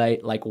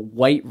daylight, like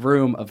white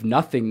room of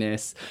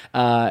nothingness.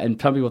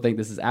 And some people think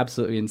this is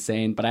absolutely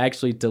insane. But I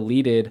actually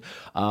deleted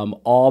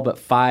all but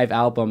 5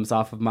 albums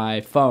off of my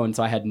phone.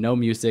 So I had no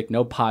music,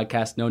 no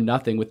podcast, no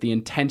nothing, with the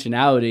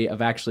intentionality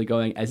of actually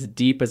going as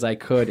deep as I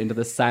could into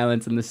the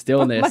silence and the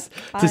stillness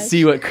to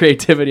see what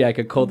creativity I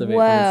could cultivate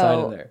from inside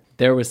of there.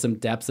 There was some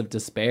depths of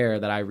despair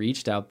that I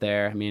reached out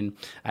there. I mean,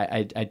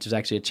 there's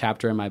actually a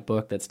chapter in my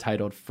book that's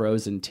titled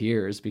Frozen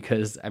Tears,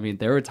 because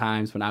there were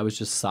times when I was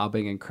just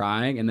sobbing and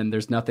crying, and then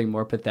there's nothing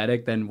more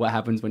pathetic than what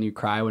happens when you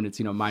cry when it's,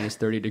 minus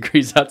 30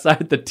 degrees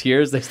outside. The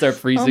tears, they start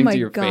freezing to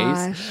your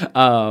face.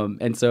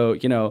 And so,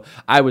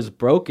 I was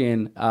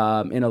broken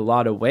in a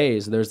lot of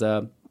ways. There's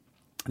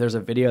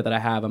a video that I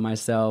have of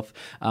myself.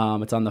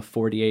 It's on the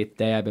 48th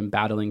day. I've been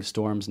battling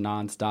storms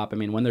nonstop.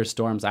 When there's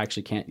storms, I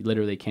actually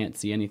can't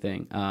see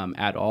anything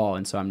at all.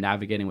 And so I'm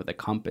navigating with a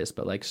compass,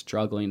 but like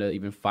struggling to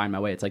even find my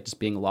way. It's like just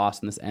being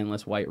lost in this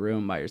endless white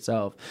room by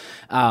yourself.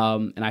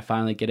 And I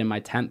finally get in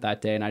my tent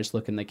that day and I just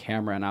look in the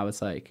camera and I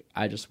was like,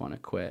 I just want to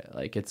quit.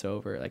 Like, it's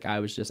over. Like, I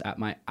was just at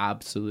my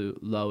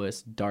absolute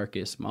lowest,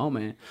 darkest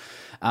moment.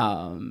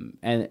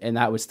 And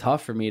that was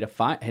tough for me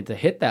to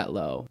hit that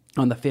low.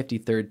 On the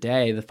 53rd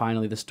day,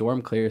 finally the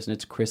storm clears and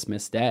it's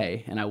Christmas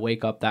Day. And I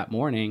wake up that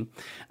morning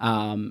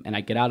and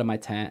I get out of my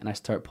tent and I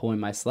start pulling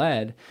my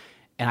sled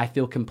and I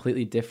feel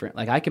completely different.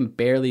 Like, I can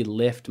barely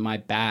lift my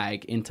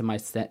bag into my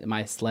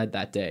sled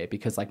that day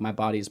because like my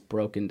body's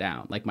broken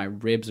down. Like, my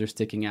ribs are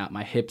sticking out,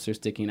 my hips are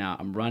sticking out,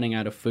 I'm running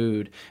out of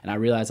food, and I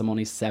realize I'm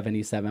only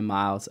 77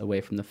 miles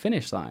away from the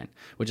finish line,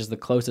 which is the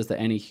closest that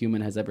any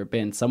human has ever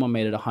been. Someone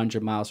made it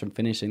 100 miles from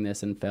finishing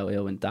this and fell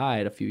ill and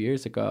died a few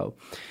years ago.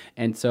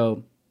 And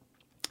so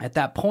at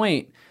that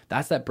point,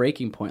 that's that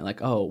breaking point.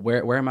 Like, oh,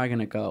 where am I going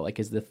to go? Like,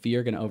 is the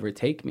fear going to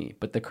overtake me?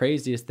 But the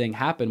craziest thing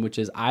happened, which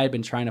is I had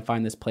been trying to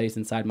find this place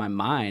inside my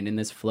mind in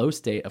this flow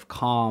state of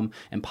calm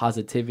and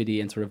positivity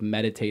and sort of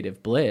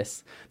meditative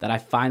bliss that I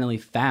finally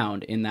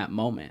found in that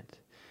moment.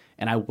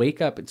 And I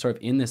wake up and sort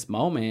of in this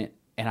moment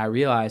and I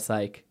realize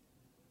like,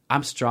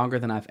 I'm stronger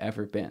than I've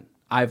ever been.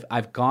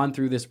 I've gone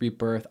through this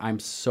rebirth. I'm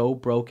so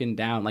broken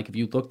down. Like, if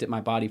you looked at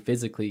my body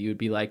physically, you'd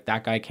be like,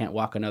 that guy can't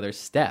walk another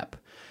step.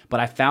 But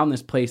I found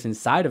this place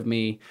inside of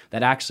me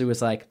that actually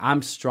was like,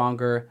 I'm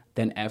stronger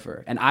than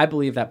ever. And I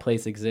believe that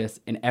place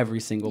exists in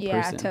every single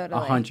person.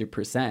 Totally.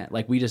 100%.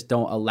 Like, we just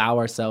don't allow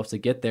ourselves to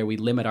get there. We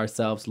limit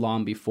ourselves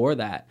long before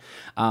that.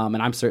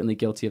 And I'm certainly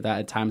guilty of that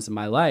at times in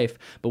my life.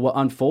 But what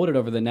unfolded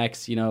over the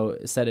next,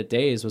 set of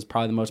days was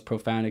probably the most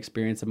profound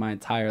experience of my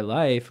entire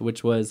life,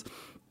 which was,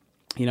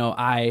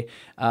 I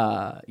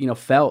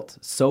felt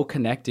so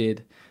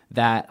connected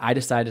that I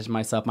decided to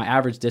myself, my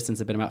average distance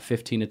had been about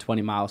 15 to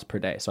 20 miles per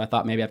day. So I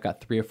thought maybe I've got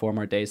 3 or 4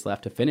 more days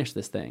left to finish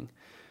this thing.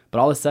 But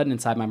all of a sudden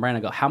inside my brain, I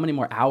go, how many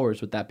more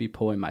hours would that be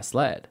pulling my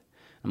sled?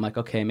 I'm like,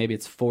 okay, maybe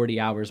it's 40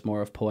 hours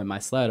more of pulling my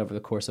sled over the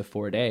course of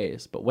 4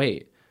 days. But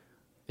wait,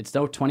 it's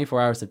no 24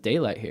 hours of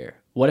daylight here.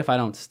 What if I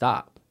don't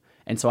stop?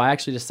 And so I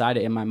actually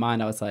decided in my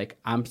mind, I was like,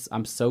 I'm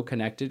so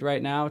connected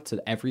right now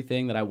to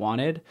everything that I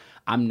wanted.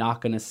 I'm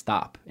not going to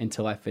stop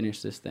until I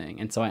finish this thing.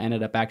 And so I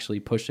ended up actually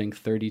pushing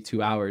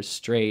 32 hours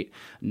straight,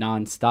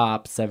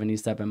 nonstop,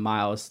 77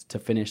 miles to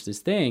finish this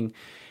thing.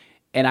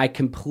 And I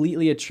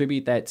completely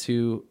attribute that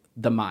to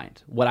the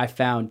mind. What I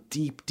found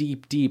deep,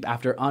 deep, deep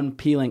after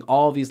unpeeling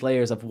all these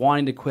layers of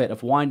wanting to quit,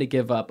 of wanting to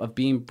give up, of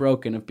being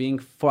broken, of being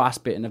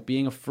frostbitten, of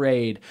being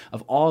afraid,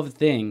 of all the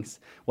things,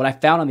 what I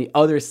found on the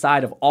other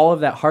side of all of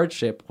that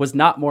hardship was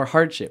not more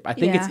hardship. I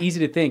think it's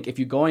easy to think if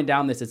you're going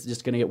down this, it's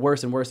just going to get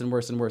worse and worse and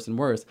worse and worse and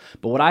worse.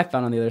 But what I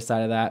found on the other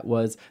side of that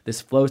was this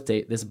flow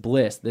state, this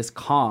bliss, this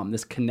calm,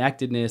 this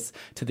connectedness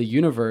to the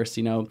universe,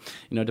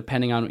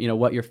 depending on,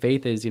 what your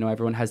faith is,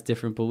 everyone has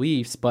different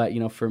beliefs. But,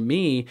 for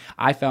me,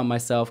 I found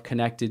myself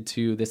connected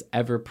to this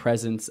ever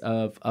presence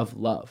of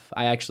love.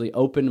 I actually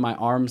opened my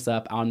arms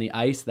up on the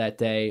ice that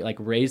day, like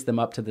raised them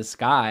up to the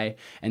sky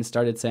and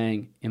started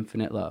saying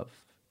infinite love.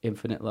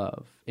 Infinite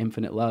love,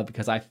 infinite love,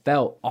 because I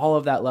felt all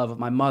of that love of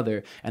my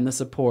mother and the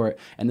support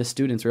and the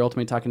students. We're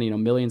ultimately talking to,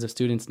 millions of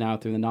students now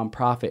through the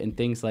nonprofit and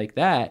things like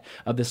that,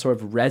 of this sort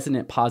of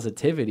resonant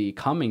positivity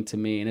coming to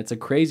me. And it's a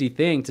crazy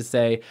thing to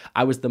say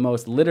I was the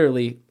most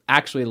literally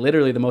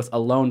the most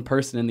alone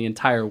person in the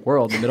entire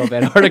world in the middle of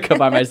Antarctica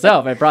by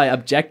myself. I'm probably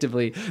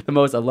objectively the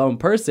most alone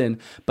person.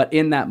 But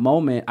in that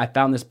moment, I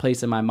found this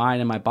place in my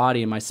mind and my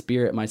body and my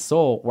spirit, my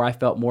soul, where I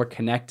felt more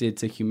connected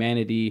to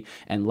humanity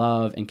and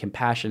love and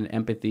compassion and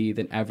empathy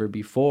than ever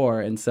before.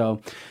 And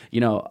so,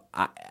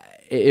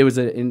 it was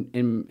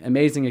an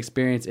amazing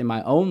experience in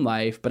my own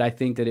life, but I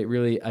think that it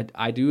really,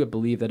 I do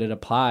believe that it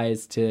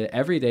applies to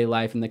everyday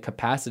life in the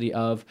capacity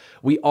of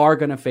we are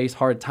going to face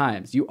hard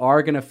times. You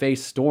are going to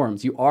face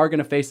storms. You are going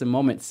to face a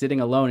moment sitting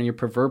alone in your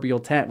proverbial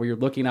tent where you're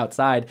looking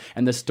outside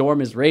and the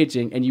storm is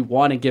raging and you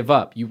want to give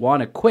up. You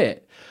want to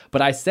quit.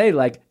 But I say,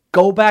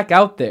 go back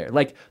out there.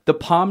 Like the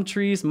palm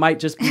trees might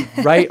just be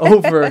right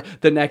over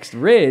the next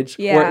ridge,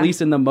 or at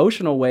least in the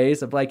emotional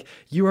ways of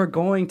you are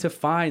going to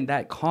find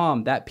that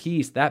calm, that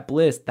peace, that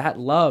bliss, that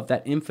love,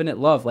 that infinite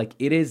love.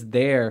 It is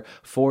there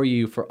for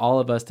you, for all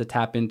of us to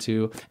tap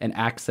into and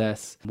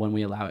access when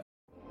we allow it.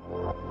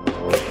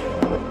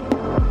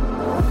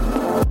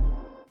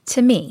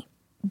 To me,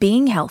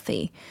 being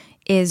healthy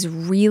is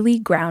really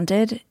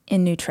grounded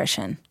in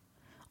nutrition.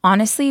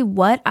 Honestly,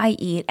 what I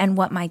eat and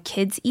what my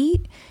kids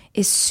eat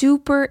is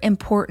super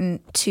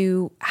important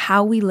to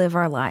how we live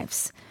our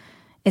lives.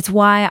 It's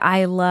why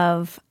I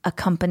love a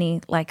company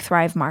like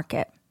Thrive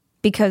Market,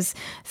 because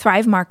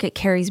Thrive Market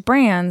carries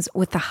brands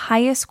with the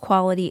highest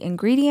quality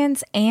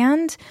ingredients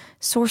and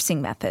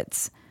sourcing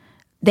methods.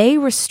 They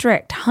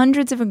restrict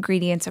hundreds of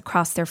ingredients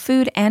across their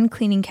food and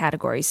cleaning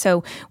categories.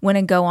 So when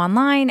I go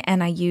online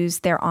and I use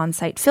their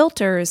on-site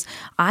filters,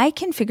 I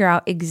can figure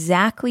out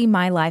exactly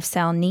my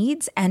lifestyle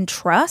needs and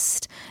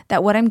trust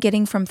that what I'm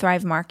getting from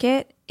Thrive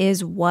Market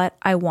is what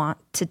I want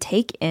to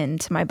take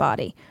into my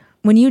body.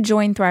 When you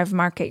join Thrive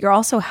Market, you're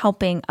also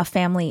helping a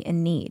family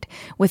in need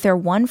with their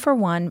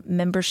 1-for-1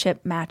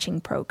 membership matching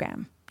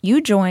program.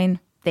 You join,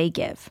 they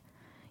give.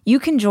 You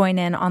can join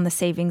in on the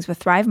savings with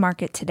Thrive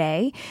Market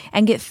today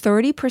and get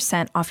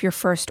 30% off your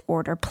first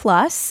order,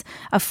 plus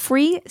a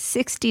free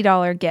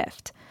 $60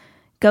 gift.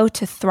 Go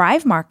to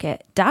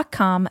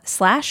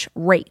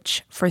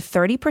thrivemarket.com/rach for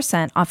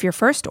 30% off your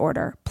first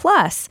order,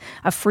 plus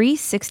a free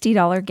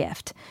 $60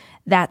 gift.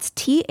 That's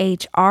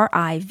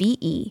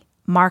THRIVE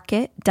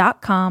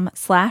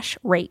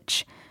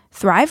market.com/rach.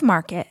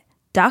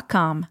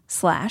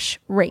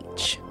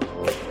 thrivemarket.com/rach.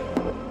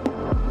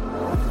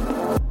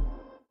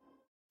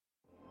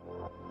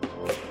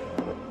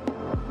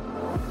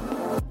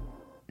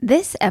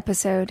 This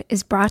episode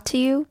is brought to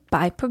you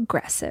by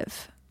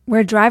Progressive,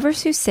 where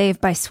drivers who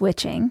save by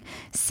switching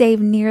save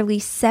nearly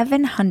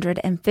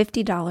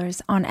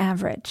 $750 on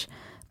average.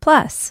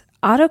 Plus,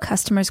 auto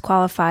customers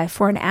qualify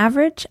for an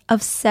average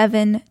of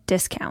 7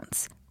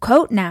 discounts.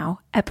 Quote now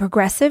at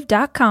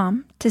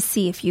progressive.com to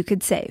see if you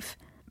could save.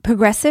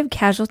 Progressive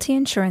Casualty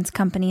Insurance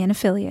Company and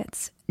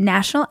Affiliates.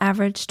 National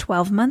average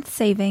 12-month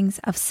savings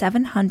of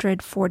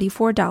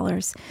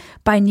 $744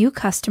 by new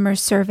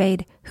customers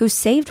surveyed who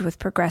saved with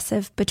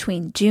Progressive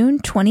between June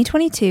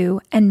 2022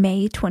 and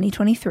May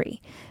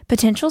 2023.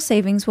 Potential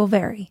savings will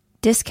vary.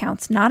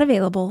 Discounts not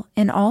available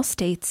in all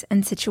states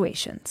and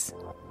situations.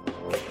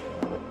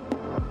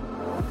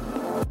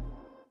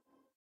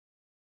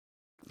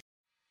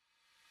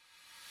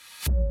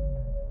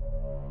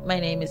 My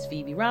name is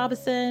Phoebe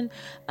Robinson.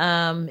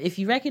 If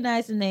you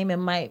recognize the name, it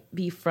might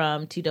be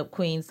from Two Dope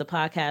Queens, the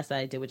podcast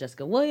I did with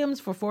Jessica Williams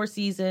for 4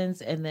 seasons,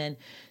 and then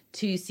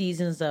 2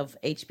 seasons of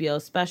HBO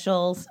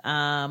specials.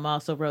 I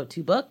also wrote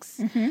 2 books.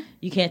 Mm-hmm.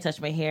 You Can't Touch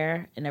My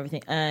Hair and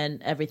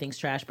Everything's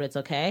Trash, but it's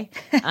okay.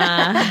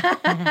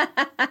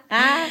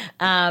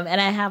 And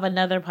I have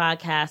another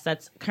podcast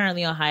that's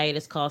currently on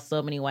hiatus called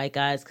So Many White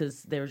Guys,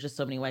 because there were just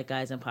so many white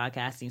guys in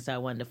podcasting, so I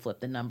wanted to flip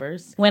the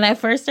numbers. When I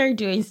first started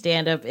doing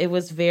stand-up, it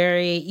was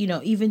very,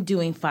 even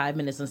doing 5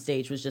 minutes on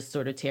stage was just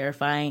sort of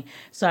terrifying.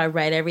 So I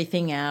write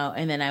everything out,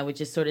 and then I would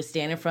just sort of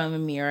stand in front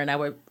of a mirror, and I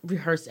would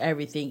rehearse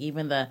everything,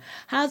 even the,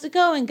 how's it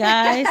going,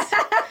 guys?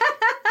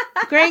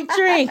 Great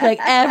drink.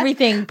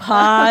 Everything.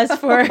 Pause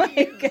for... Oh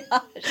my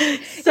gosh.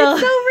 It's so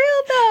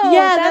real, though.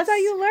 Yeah, that's how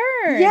you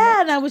learn.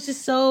 Yeah, and I was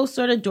just so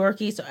sort of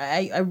dorky. So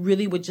I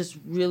really would just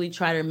really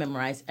try to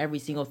memorize every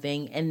single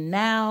thing. And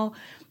now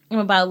I'm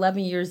about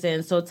 11 years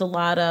in, so it's a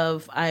lot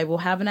of, I will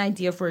have an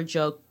idea for a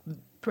joke,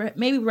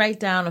 maybe write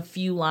down a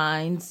few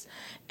lines,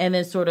 and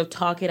then sort of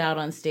talk it out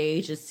on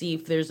stage to see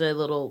if there's a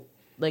little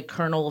like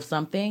kernel of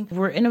something.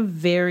 We're in a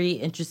very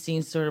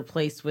interesting sort of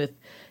place with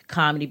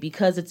comedy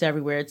because it's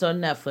everywhere. It's on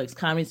Netflix,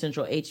 Comedy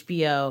Central,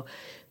 HBO.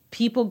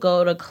 People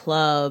go to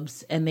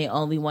clubs and they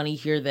only want to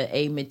hear the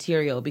A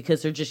material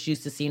because they're just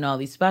used to seeing all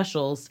these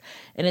specials.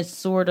 And it's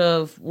sort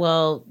of,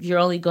 well, you're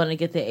only going to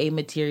get the A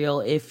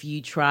material if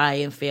you try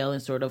and fail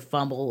and sort of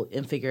fumble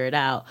and figure it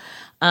out.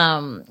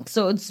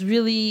 So it's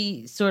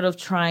really sort of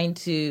trying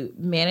to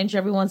manage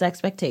everyone's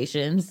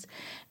expectations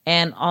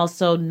and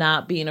also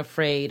not being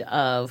afraid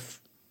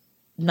of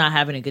not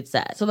having a good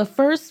set. So the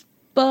first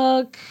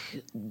book,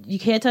 you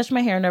can't touch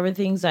my hair and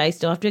everything, so I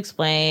still have to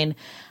explain.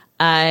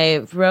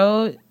 I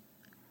wrote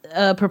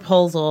a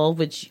proposal,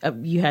 which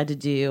you had to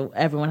do,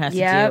 everyone has to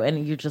do,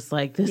 and you're just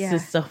like, this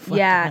is so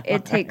fucking hard.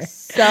 It takes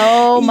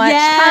so much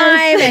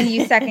time, and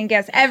you second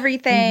guess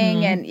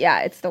everything, and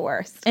it's the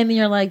worst. And then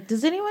you're like,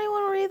 does anybody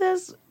want to read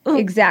this? Ooh,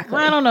 exactly.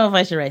 I don't know if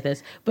I should write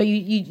this, but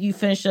you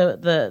finish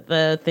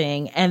the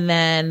thing, and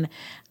then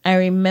I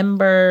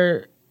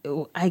remember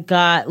I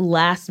got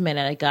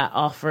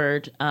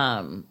offered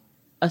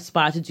a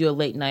spot to do a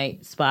late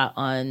night spot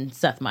on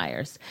Seth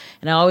Meyers.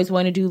 And I always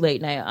wanted to do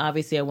late night.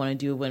 Obviously, I wanted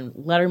to do when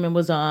Letterman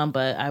was on,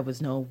 but I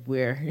was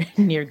nowhere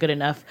near good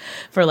enough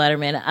for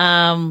Letterman.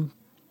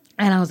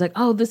 And I was like,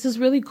 oh, this is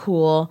really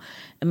cool.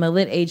 And my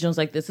lit agent was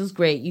like, this is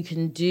great. You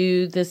can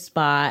do this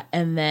spot.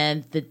 And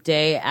then the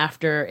day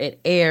after it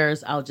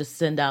airs, I'll just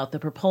send out the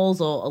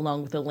proposal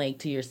along with a link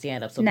to your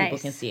stand-up so people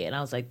can see it. And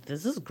I was like,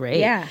 this is great.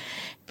 Yeah.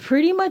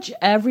 Pretty much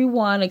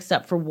everyone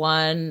except for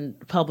one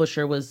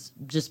publisher was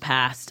just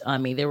passed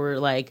on me. They were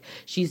like,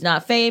 she's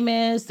not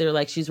famous. They're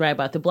like, she's right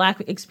about the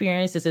Black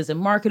experience. This isn't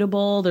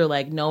marketable. They're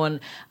like, no one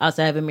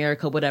outside of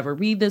America would ever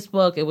read this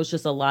book. It was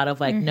just a lot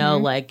of like, no,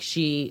 like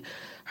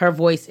her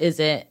voice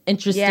isn't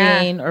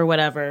interesting or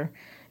whatever.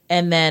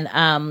 And then,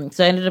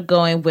 so I ended up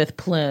going with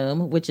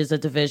Plume, which is a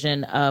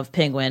division of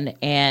Penguin,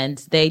 and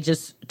they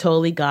just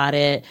totally got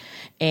it,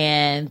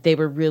 and they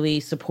were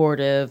really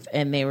supportive,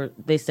 and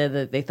they said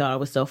that they thought it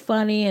was so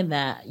funny, and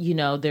that, you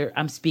know,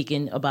 I'm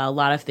speaking about a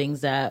lot of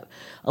things that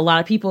a lot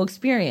of people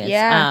experience,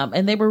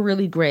 and they were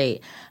really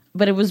great.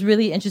 But it was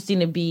really interesting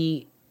to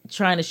be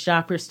trying to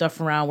shop your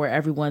stuff around where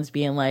everyone's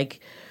being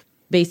like,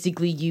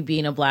 basically you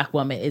being a Black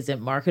woman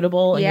isn't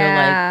marketable, and you're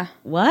like,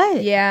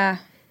 what? Yeah.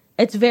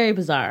 It's very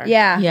bizarre.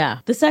 Yeah. Yeah.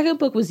 The second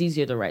book was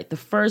easier to write. The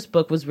first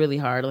book was really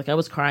hard. Like, I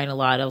was crying a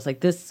lot. I was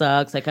like, this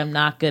sucks. Like, I'm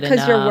not good enough.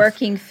 Because you're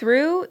working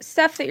through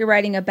stuff that you're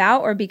writing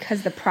about, or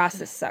because the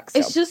process sucks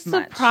It's just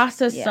much? the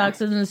process sucks.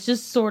 And it's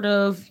just sort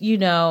of, you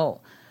know,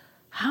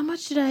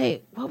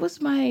 what was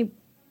my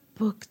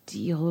book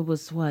deal? It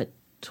was what,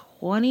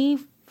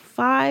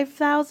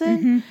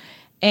 25,000?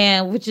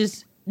 And which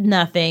is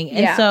nothing.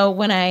 And so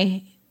when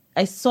I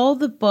sold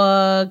the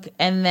book,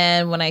 and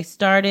then when I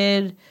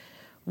started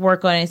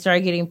work on it and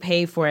started getting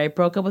paid for it, I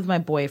broke up with my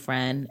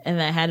boyfriend, and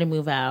then I had to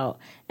move out,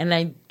 and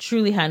I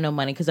truly had no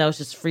money because I was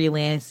just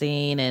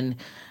freelancing and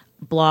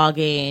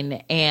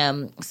blogging.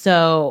 And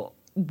so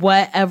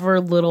whatever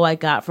little I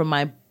got from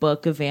my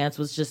book advance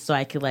was just so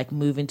I could like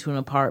move into an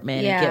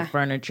apartment and get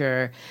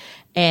furniture.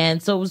 And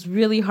so it was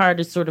really hard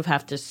to sort of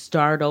have to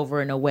start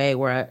over in a way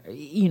where,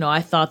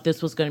 I thought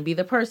this was going to be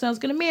the person I was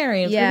going to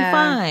marry. It was going to be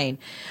fine.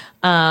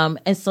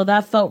 And so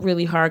that felt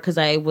really hard because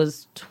I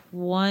was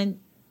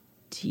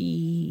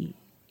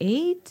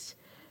 28?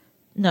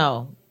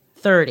 No,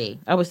 30.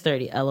 I was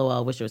 30.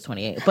 LOL, wish it was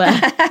 28.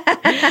 But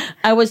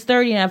I was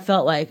 30 and I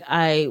felt like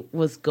I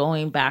was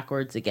going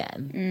backwards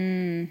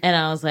again. And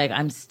I was like,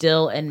 I'm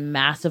still in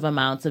massive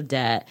amounts of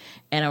debt.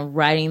 And I'm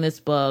writing this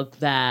book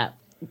that,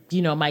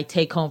 my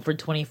take home for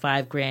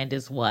 25 grand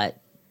is what?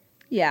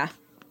 Yeah.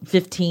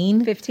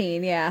 15?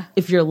 15, yeah.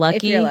 If you're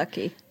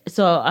lucky.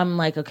 So I'm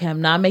like, okay,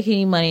 I'm not making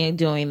any money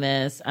doing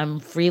this.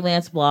 I'm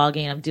freelance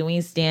blogging. I'm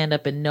doing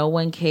stand-up and no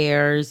one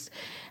cares.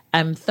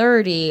 I'm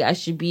 30. I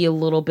should be a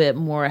little bit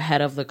more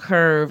ahead of the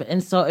curve.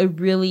 And so it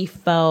really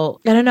felt,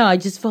 I don't know, I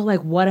just felt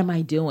like, what am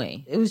I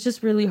doing? It was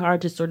just really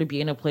hard to sort of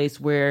be in a place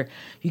where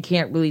you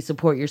can't really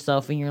support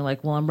yourself and you're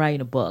like, well, I'm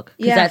writing a book.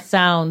 Because that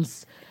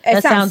sounds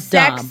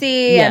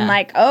sexy dumb. and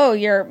like,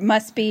 oh,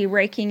 must be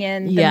raking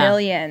in the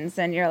millions,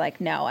 and you're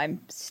like, no, I'm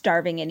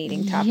starving and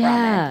eating top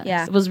ramen.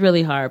 Yeah, it was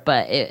really hard,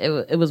 but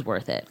it was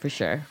worth it for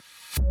sure.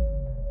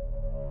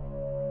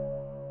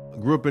 I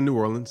grew up in New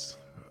Orleans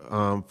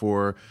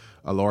for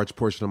a large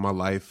portion of my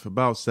life.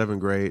 About 7th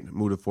grade,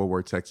 moved to Fort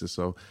Worth, Texas.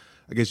 So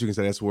I guess you can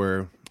say that's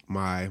where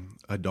my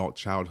adult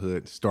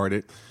childhood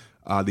started.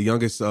 The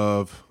youngest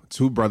of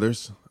 2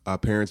 brothers.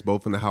 Parents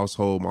both in the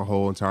household my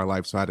whole entire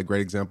life. So I had a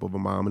great example of a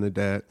mom and a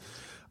dad.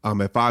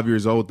 At 5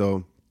 years old,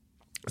 though,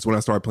 that's when I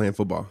started playing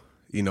football.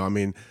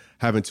 Having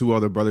 2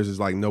 other brothers is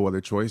like no other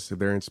choice. If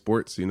they're in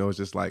sports, it's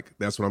just like,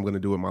 that's what I'm going to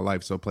do with my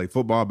life. So play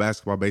football,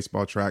 basketball,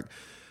 baseball, track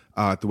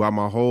throughout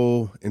my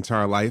whole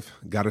entire life.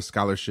 Got a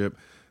scholarship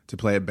to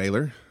play at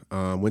Baylor.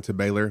 Went to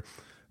Baylor,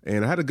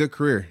 and I had a good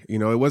career. It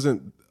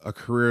wasn't a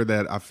career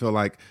that I feel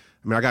like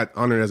I mean, I got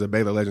honored as a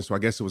Baylor legend, so I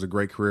guess it was a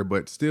great career,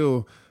 but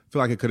still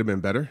feel like it could have been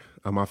better.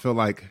 I feel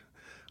like, I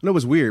know it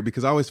was weird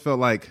because I always felt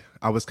like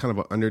I was kind of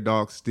an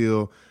underdog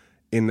still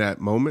in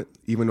that moment,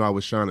 even though I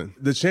was shining.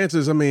 The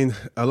chances, I mean,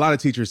 a lot of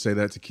teachers say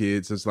that to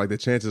kids. It's like the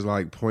chances are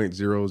like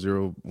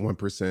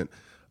 0.001%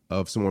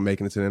 of someone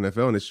making it to the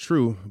NFL, and it's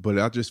true, but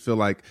I just feel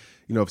like,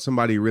 you know, if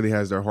somebody really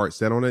has their heart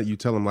set on it, you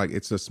tell them like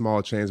it's a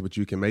small chance, but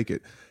you can make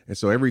it. And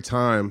so every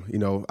time, you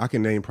know, I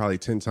can name probably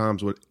 10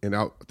 times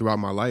throughout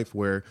my life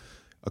where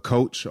a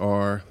coach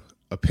or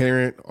a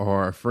parent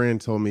or a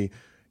friend told me,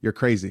 you're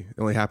crazy. It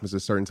only happens to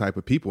certain type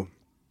of people.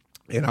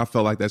 And I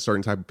felt like that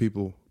certain type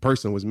of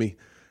person was me,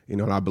 you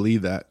know, and I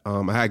believe that.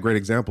 I had great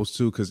examples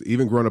too, because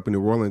even growing up in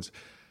New Orleans,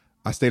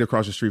 I stayed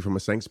across the street from a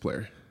Saints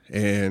player,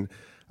 and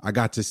I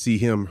got to see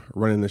him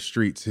running the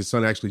streets. His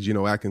son, actually,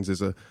 Geno Atkins,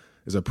 is a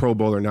Pro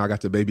Bowler now. I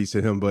got to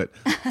babysit him, but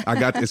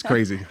it's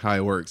crazy how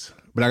it works.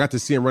 But I got to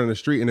see him running the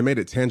street, and it made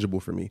it tangible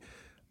for me.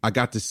 I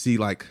got to see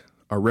like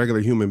a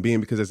regular human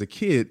being, because as a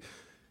kid,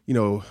 you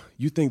know,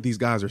 you think these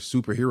guys are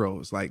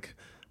superheroes. Like,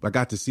 but I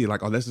got to see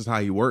like, oh, this is how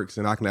he works,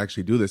 and I can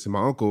actually do this. And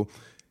my uncle,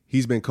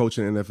 he's been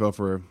coaching the NFL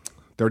for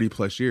 30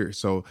 plus years.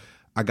 So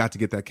I got to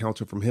get that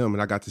counsel from him,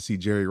 and I got to see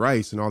Jerry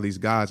Rice and all these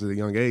guys at a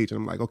young age. And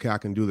I'm like, okay, I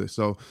can do this.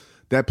 So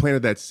that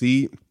planted that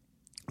seed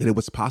that it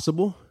was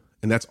possible,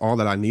 and that's all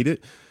that I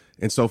needed.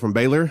 And so from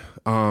Baylor,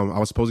 I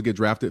was supposed to get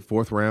drafted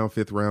 4th round,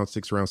 5th round,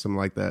 6th round, something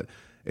like that.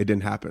 It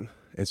didn't happen.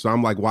 And so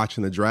I'm like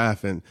watching the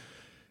draft, and,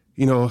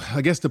 you know,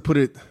 I guess to put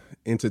it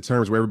into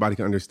terms where everybody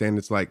can understand,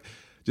 it's like,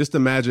 just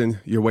imagine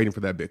you're waiting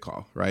for that big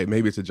call, right?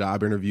 Maybe it's a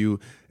job interview,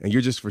 and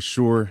you're just for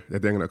sure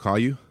that they're going to call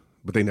you,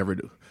 but they never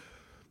do.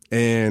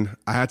 And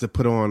I had to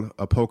put on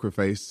a poker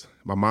face.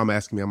 My mom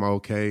asked me, am I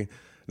okay? And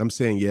I'm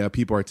saying, yeah.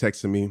 People are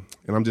texting me,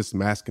 and I'm just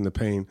masking the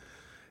pain.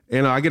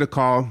 And I get a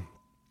call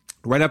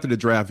right after the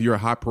draft. You're a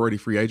high priority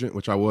free agent,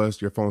 which I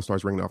was. Your phone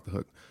starts ringing off the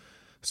hook.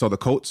 So the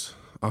Colts,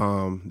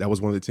 that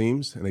was one of the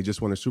teams, and they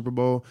just won the Super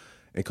Bowl.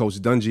 And Coach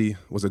Dungy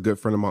was a good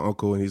friend of my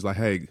uncle, and he's like,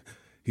 hey,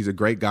 he's a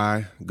great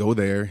guy. Go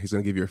there. He's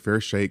going to give you a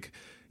fair shake.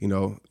 You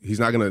know, you're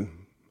not going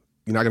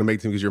to make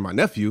the team because you're my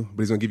nephew,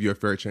 but he's going to give you a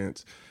fair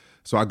chance.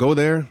 So I go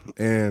there,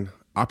 and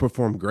I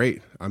performed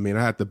great. I mean,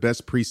 I had the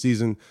best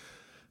preseason,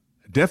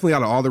 definitely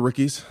out of all the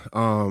rookies.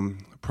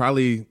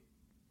 Probably,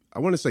 I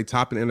want to say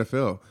top in the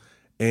NFL.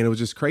 And it was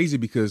just crazy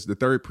because the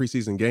third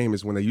preseason game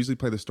is when they usually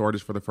play the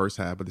starters for the first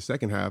half, but the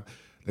second half,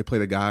 they play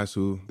the guys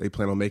who they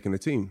plan on making the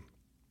team.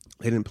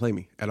 They didn't play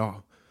me at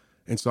all.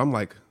 And so I'm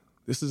like,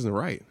 this isn't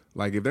right.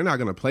 Like, if they're not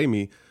going to play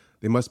me,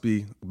 they must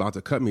be about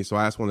to cut me. So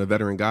I asked one of the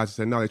veteran guys, he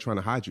said, no, they're trying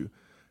to hide you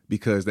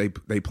because they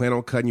plan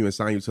on cutting you and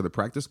signing you to the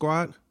practice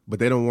squad, but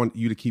they don't want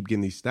you to keep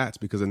getting these stats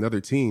because another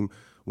team,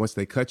 once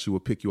they cut you, will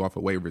pick you off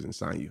of waivers and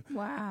sign you.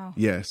 Wow.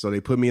 Yeah, so they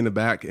put me in the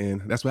back,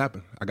 and that's what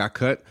happened. I got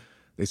cut.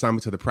 They signed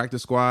me to the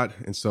practice squad,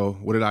 and so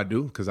what did I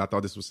do? Because I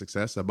thought this was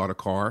success. I bought a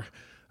car.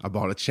 I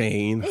bought a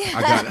chain.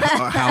 I got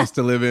a house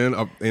to live in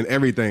and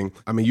everything.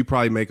 I mean, you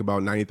probably make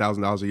about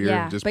 $90,000 a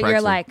year just but practicing.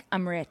 you're like,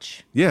 I'm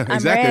rich. Yeah, I'm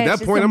exactly. rich. At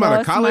that point, I'm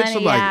out of college.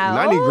 Money, I'm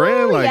like, 90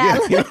 grand. Like, yeah,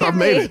 you know, I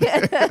made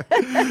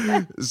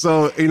it.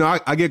 So, you know,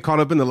 I get caught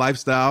up in the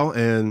lifestyle,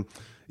 and,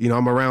 you know,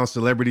 I'm around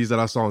celebrities that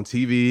I saw on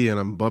TV, and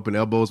I'm bumping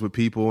elbows with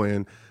people,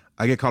 and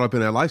I get caught up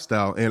in that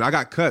lifestyle. And I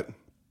got cut,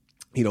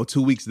 you know,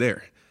 2 weeks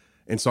there.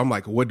 And so I'm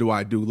like, what do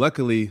I do?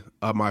 Luckily,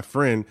 my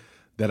friend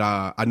that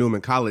I knew him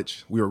in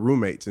college, we were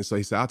roommates. And so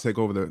he said, I'll take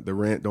over the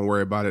rent. Don't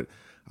worry about it.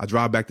 I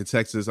drive back to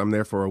Texas. I'm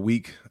there for a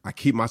week. I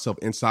keep myself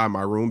inside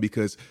my room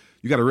because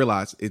you got to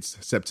realize it's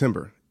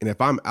September. And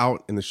if I'm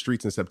out in the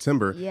streets in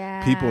September,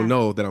 people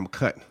know that I'm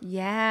cut.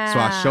 Yeah. So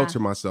I shelter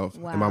myself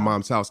in my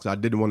mom's house because I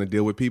didn't want to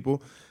deal with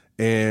people.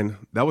 And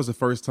that was the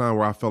first time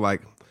where I felt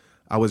like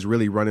I was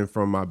really running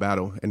from my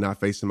battle and not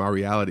facing my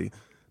reality.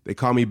 They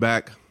called me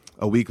back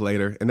a week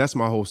later, and that's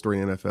my whole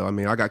story in the NFL. I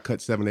mean, I got cut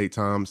 7-8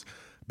 times,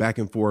 back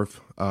and forth,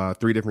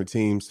 3 different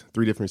teams,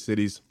 3 different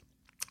cities,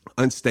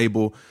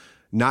 unstable,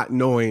 not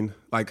knowing,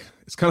 like,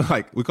 it's kind of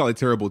like, we call it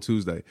Terrible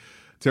Tuesday.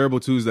 Terrible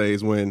Tuesday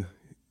is when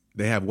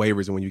they have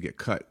waivers and when you get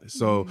cut.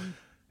 So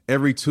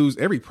every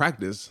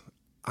practice,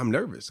 I'm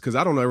nervous because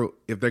I don't know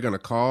if they're going to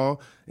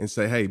call and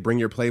say, hey, bring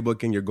your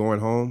playbook and you're going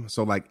home.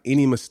 So like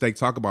any mistake,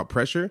 talk about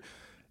pressure,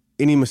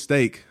 any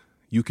mistake,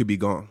 you could be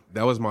gone.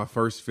 That was my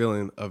first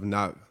feeling of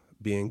not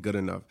being good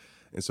enough.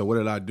 And so what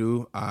did I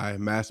do? I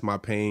masked my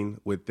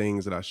pain with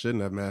things that I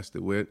shouldn't have masked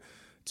it with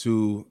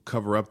to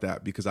cover up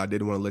that because I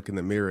didn't want to look in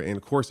the mirror. And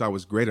of course I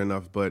was great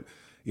enough, but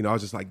you know, I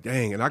was just like,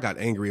 dang. And I got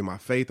angry in my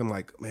faith. I'm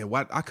like, man,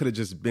 what? I could have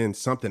just been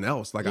something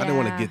else. Like I didn't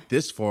want to get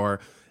this far.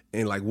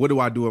 And like, what do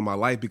I do in my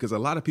life? Because a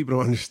lot of people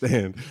don't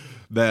understand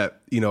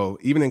that, you know,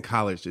 even in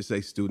college, just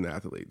say student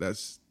athlete.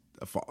 That's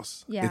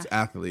false. Yeah. It's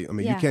athlete. I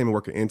mean, you can't even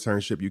work an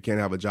internship. You can't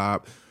have a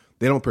job.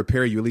 They don't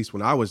prepare you, at least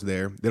when I was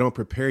there, they don't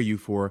prepare you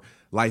for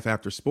life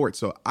after sports.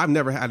 So I've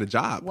never had a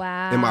job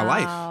in my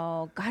life.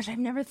 Oh, gosh, I've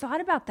never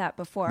thought about that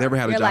before. Never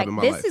had a job in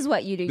my life. This is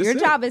what you do. Your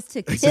job is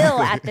to kill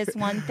at this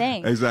one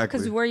thing. Exactly.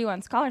 Because were you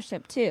on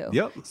scholarship too?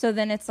 Yep. So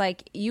then it's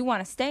like, you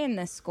want to stay in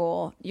this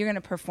school, you're going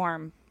to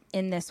perform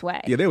in this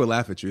way. Yeah, they would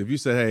laugh at you. If you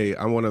said, hey,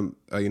 I want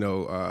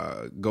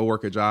to, go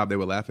work a job, they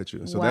would laugh at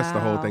you. So that's the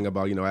whole thing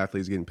about,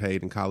 athletes getting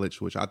paid in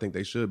college, which I think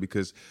they should,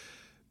 because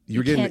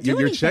you're getting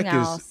your check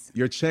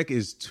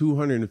is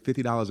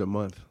 $250 a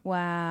month.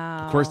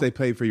 Wow. Of course, they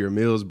pay for your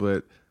meals,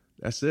 but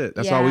that's it.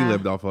 That's all we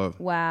lived off of.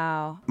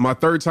 Wow. My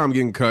third time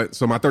getting cut,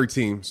 so my third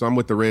team. So I'm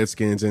with the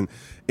Redskins, and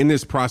in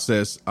this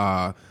process,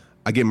 I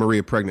get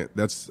Maria pregnant.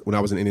 That's when I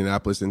was in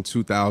Indianapolis in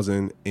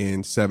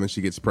 2007.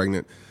 She gets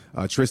pregnant.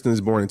 Tristan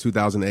is born in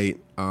 2008.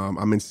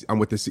 I'm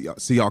with the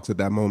Seahawks at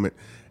that moment,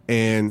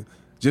 and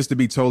just to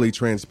be totally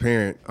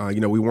transparent,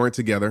 we weren't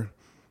together,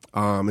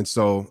 and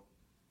so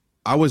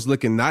I was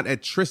looking not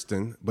at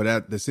Tristan, but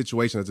at the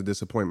situation as a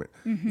disappointment.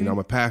 Mm-hmm. I'm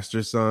a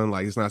pastor's son.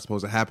 Like, it's not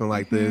supposed to happen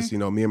like this.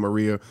 Me and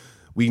Maria,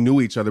 we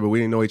knew each other, but we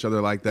didn't know each other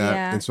like that.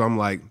 Yeah. And so I'm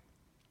like,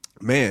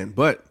 man,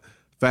 but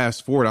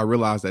fast forward, I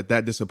realized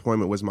that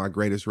disappointment was my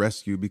greatest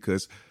rescue,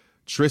 because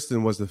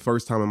Tristan was the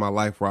first time in my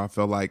life where I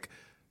felt like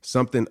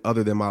something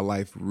other than my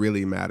life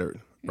really mattered,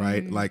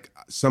 right? Mm-hmm. Like,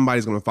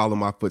 somebody's going to follow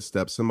my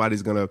footsteps.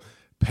 Somebody's going to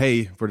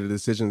pay for the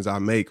decisions I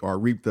make or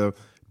reap the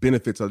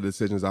benefits of the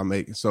decisions I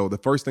make. So the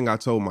first thing I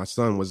told my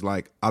son was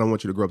like, I don't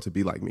want you to grow up to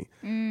be like me.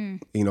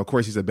 Of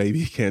course, he's a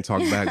baby. He can't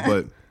talk back,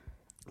 but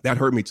that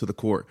hurt me to the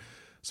core.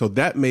 So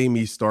that made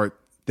me start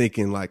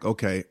thinking like,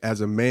 okay, as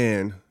a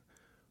man,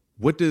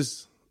 what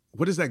does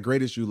that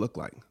greatest you look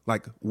like?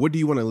 Like, what do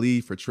you want to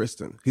leave for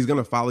Tristan? He's going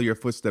to follow your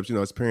footsteps.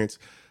 His parents,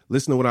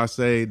 listen to what I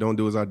say, don't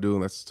do as I do.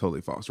 And that's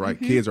totally false, right?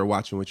 Mm-hmm. Kids are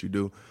watching what you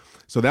do.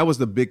 So that was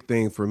the big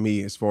thing for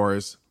me as far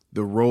as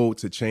the road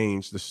to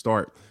change, the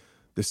start.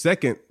 The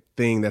second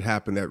thing that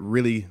happened that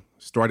really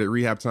started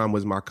rehab time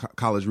was my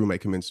college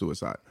roommate committing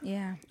suicide.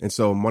 Yeah. And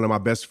so one of my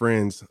best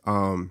friends,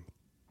 going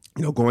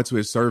to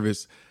his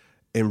service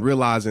and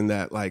realizing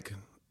that like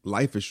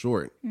life is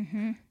short.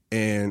 Mm-hmm.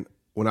 And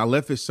when I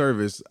left his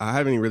service, I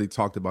haven't even really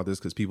talked about this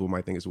because people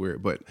might think it's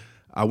weird, but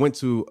I went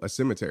to a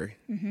cemetery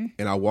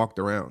and I walked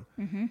around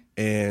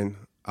and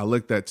I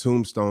looked at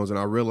tombstones and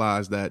I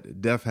realized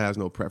that death has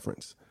no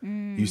preference.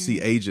 You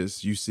see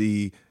ages, you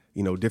see,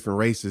 different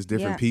races,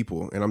 different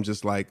people. And I'm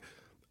just like,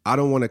 I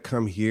don't want to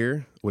come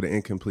here with an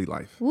incomplete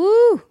life.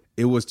 Woo!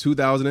 It was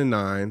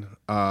 2009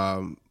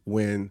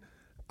 when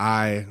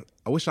I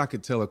wish I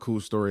could tell a cool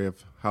story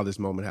of how this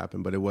moment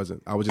happened, but it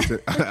wasn't. I was just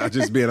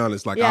I being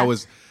honest. Like I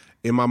was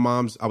in my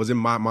mom's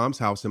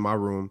house in my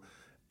room,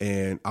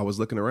 and I was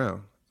looking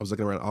around. I was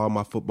looking around all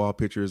my football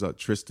pictures of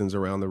Tristan's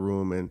around the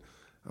room, and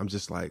I'm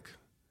just like,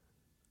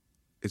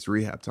 it's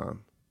rehab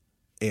time.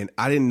 And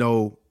I didn't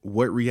know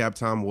what rehab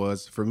time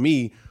was. For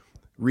me,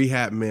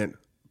 rehab meant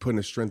putting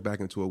a strength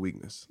back into a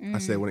weakness. I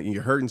said, when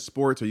you're hurt in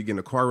sports or you get in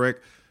a car wreck,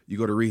 you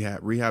go to rehab.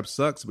 Rehab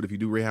sucks, but if you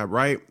do rehab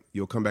right,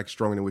 you'll come back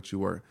stronger than what you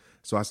were.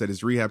 So I said,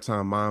 it's rehab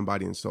time, mind,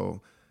 body, and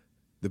soul.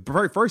 The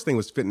very first thing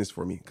was fitness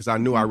for me, because I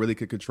knew I really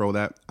could control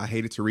that. I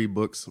hated to read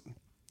books.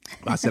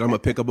 I said, I'm going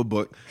to pick up a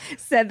book.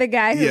 Said the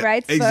guy who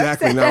writes books.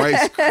 Exactly. No, right?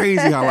 It's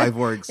crazy how life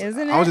works.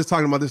 Isn't it? I was just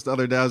talking about this the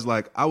other day. I was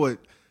like, I would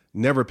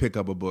never pick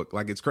up a book.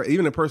 Like, it's crazy.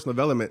 Even in personal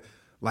development,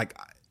 like,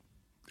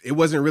 it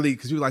wasn't really,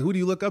 because you were like, who do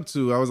you look up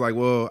to? I was like,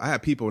 well, I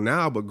have people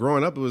now, but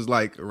growing up, it was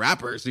like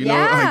rappers, know,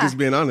 like just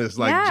being honest,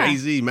 like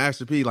Jay-Z,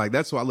 Master P, like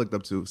that's who I looked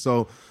up to.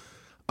 So,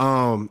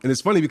 and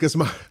it's funny because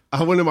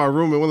I went in my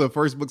room and one of the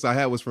first books I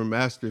had was from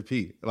Master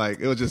P. Like,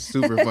 it was just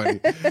super funny.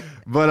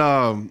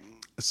 But,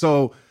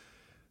 so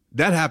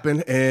that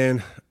happened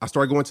and I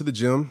started going to the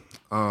gym,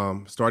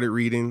 started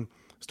reading,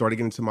 started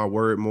getting into my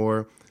word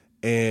more.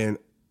 And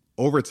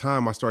over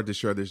time, I started to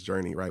share this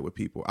journey, right, with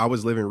people. I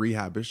was living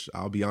rehabish.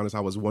 I'll be honest. I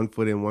was 1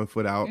 foot in, 1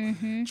 foot out,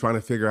 trying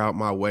to figure out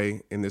my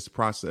way in this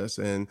process.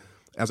 And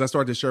as I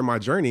started to share my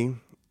journey,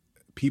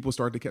 people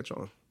started to catch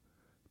on.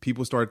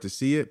 People started to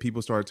see it.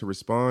 People started to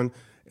respond.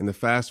 And the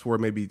fast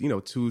forward, maybe,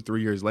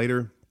 2-3 years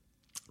later,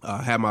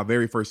 I had my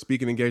very first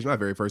speaking engagement, not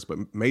very first, but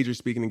major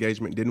speaking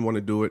engagement. Didn't want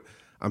to do it.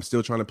 I'm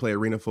still trying to play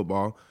arena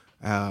football.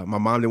 My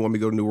mom didn't want me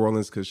to go to New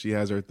Orleans because she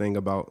has her thing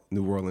about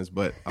New Orleans.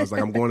 But I was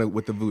like, I'm going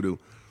with the voodoo.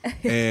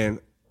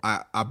 And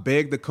I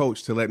begged the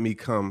coach to let me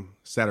come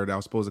Saturday. I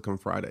was supposed to come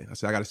Friday. I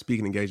said, I got a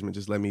speaking engagement.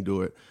 Just let me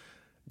do it.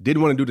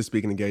 Didn't want to do the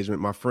speaking engagement.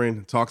 My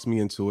friend talks me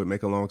into it.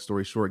 Make a long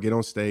story short, get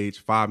on stage.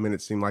 5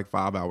 minutes seemed like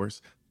 5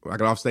 hours. When I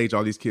got off stage,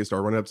 all these kids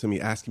started running up to me,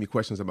 asking me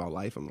questions about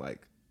life. I'm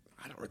like,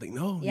 I don't really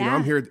know. Yeah.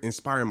 I'm here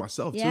inspiring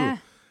myself too.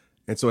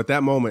 And so at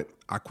that moment,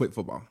 I quit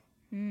football.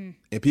 And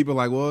people are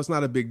like, well, it's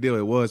not a big deal.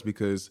 It was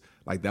because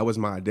like that was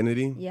my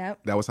identity.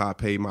 That was how I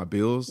paid my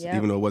bills,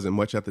 even though it wasn't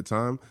much at the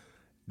time.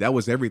 That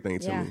was everything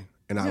to me.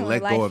 And I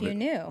let go of it.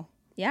 Knew.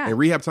 And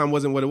rehab time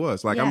wasn't what it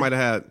was. Like I might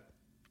have had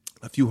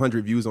a few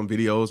hundred views on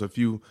videos, a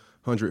few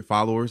hundred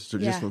followers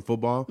just from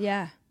football.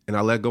 And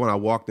I let go and I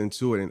walked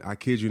into it. And I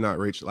kid you not,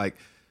 Rach, like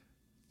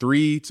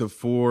 3 to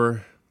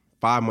 4,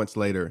 5 months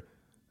later,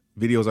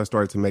 videos I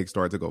started to make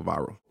started to go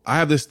viral. I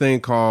have this thing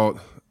called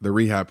the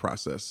rehab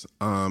process.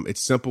 It's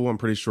simple. I'm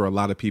pretty sure a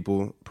lot of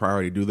people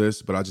priority do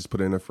this, but I just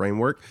put it in a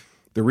framework.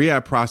 The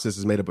rehab process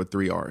is made up of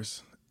 3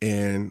 R's.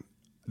 And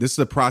this is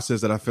a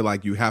process that I feel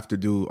like you have to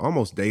do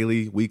almost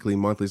daily, weekly,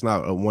 monthly. It's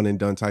not a one and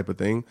done type of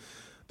thing.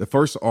 The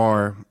first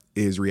R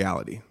is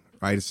reality,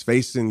 right? It's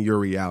facing your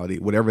reality,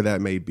 whatever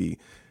that may be,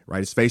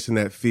 right? It's facing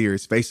that fear.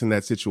 It's facing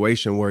that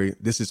situation where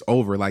this is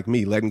over, like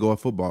me, letting go of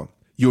football.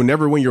 You'll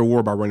never win your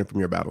war by running from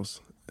your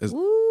battles.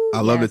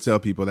 I love to tell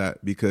people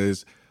that,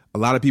 because a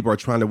lot of people are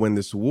trying to win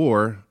this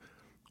war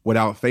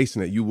without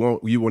facing it. You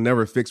will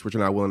never fix what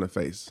you're not willing to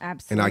face.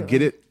 Absolutely. And I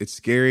get it. It's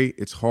scary.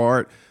 It's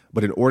hard.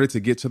 But in order to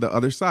get to the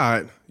other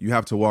side, you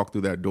have to walk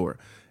through that door.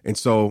 And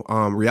so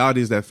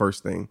reality is that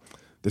first thing.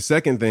 The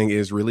second thing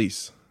is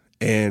release.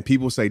 And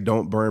people say,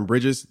 don't burn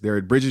bridges. There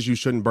are bridges you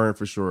shouldn't burn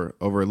for sure.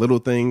 Over little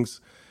things,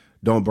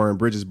 don't burn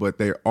bridges. But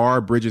there are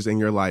bridges in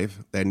your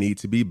life that need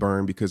to be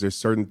burned, because there's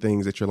certain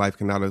things that your life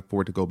cannot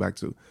afford to go back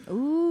to.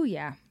 Ooh,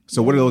 yeah.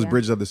 So what are those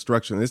bridges of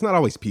destruction? It's not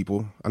always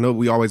people. I know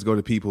we always go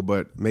to people,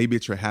 but maybe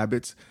it's your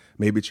habits,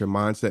 maybe it's your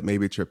mindset,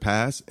 maybe it's your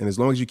past. And as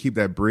long as you keep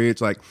that bridge,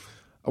 like,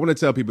 I want to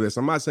tell people this.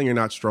 I'm not saying you're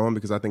not strong,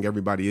 because I think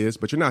everybody is,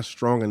 but you're not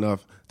strong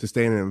enough to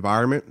stay in an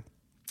environment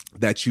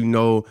that you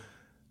know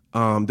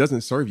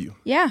doesn't serve you.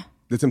 Yeah.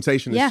 The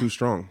temptation is too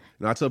strong.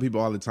 And I tell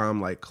people all the time,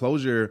 like,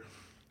 closure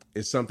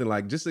is something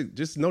like, just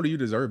know that you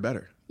deserve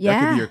better. Yeah.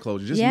 That could be your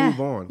closure. Just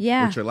move on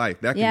with your life.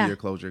 That could be your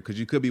closure, because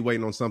you could be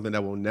waiting on something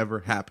that will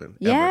never happen.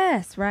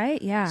 Yes,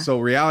 right? Yeah. So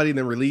reality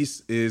then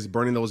release is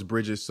burning those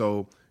bridges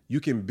so you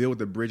can build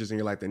the bridges in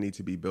your life that need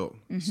to be built.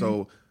 Mm-hmm.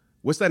 So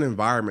what's that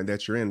environment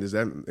that you're in? Does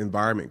that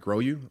environment grow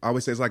you? I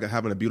always say it's like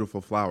having a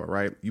beautiful flower,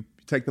 right? You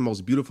take the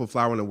most beautiful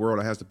flower in the world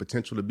that has the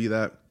potential to be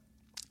that.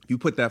 You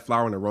put that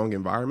flower in the wrong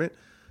environment,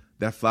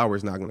 that flower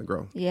is not going to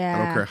grow. Yeah.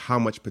 I don't care how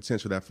much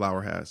potential that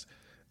flower has.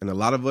 And a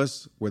lot of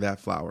us, we're that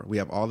flower. We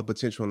have all the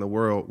potential in the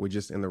world. We're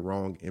just in the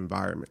wrong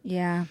environment.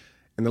 Yeah.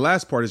 And the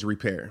last part is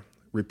repair.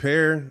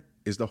 Repair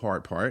is the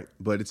hard part,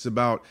 but it's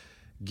about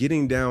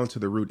getting down to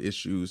the root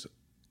issues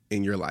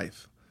in your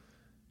life.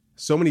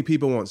 So many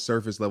people want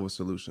surface level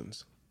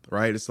solutions,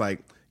 right? It's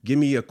like, give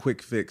me a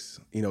quick fix,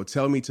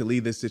 tell me to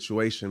leave this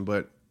situation.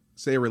 But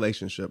say a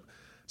relationship,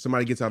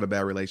 somebody gets out of a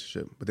bad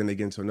relationship, but then they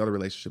get into another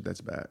relationship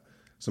that's bad.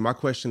 So my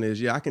question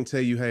is, I can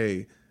tell you,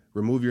 hey,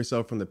 remove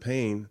yourself from the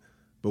pain,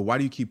 but why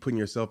do you keep putting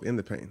yourself in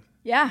the pain?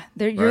 Yeah,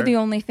 you're the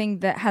only thing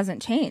that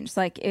hasn't changed.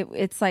 Like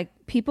it's like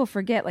people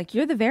forget, like,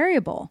 you're the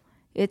variable.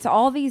 It's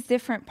all these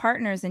different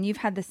partners, and you've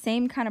had the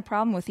same kind of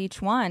problem with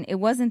each one. It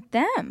wasn't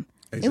them.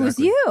 Exactly. It was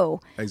you.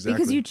 Exactly.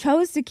 Because you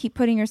chose to keep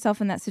putting yourself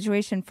in that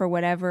situation for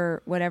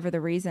whatever the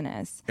reason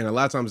is. And a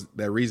lot of times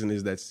that reason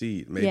is that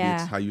seed. Maybe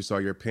it's how you saw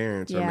your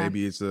parents, or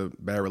maybe it's a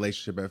bad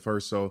relationship at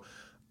first. So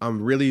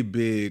I'm really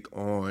big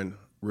on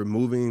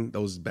removing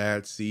those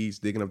bad seeds,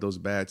 digging up those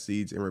bad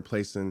seeds, and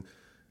replacing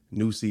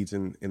new seeds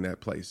in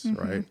that place,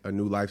 right? A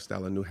new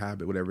lifestyle, a new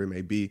habit, whatever it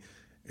may be.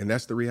 And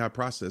that's the rehab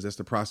process. That's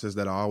the process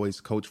that I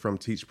always coach from,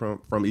 teach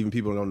from even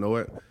people who don't know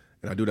it.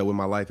 And I do that with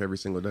my life every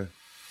single day.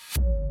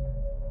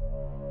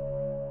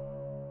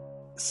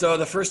 So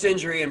the first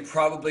injury, and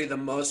probably the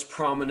most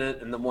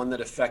prominent and the one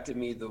that affected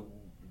me the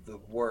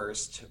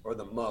worst or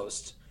the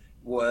most,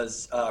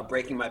 was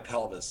breaking my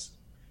pelvis.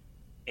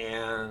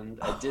 And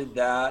I did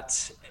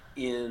that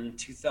in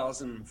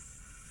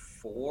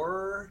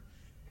 2004.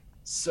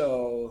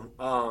 So,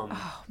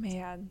 oh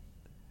man.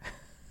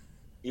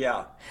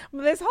 Yeah.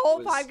 This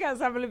whole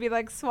podcast, I'm going to be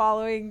like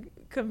swallowing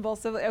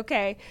convulsively.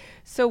 Okay.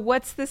 So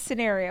what's the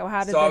scenario?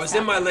 How did this I was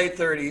happen? in my late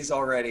 30s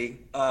already,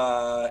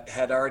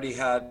 had already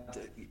had,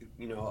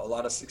 a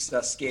lot of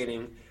success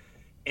skating.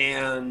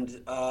 And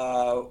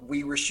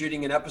we were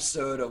shooting an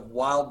episode of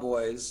Wild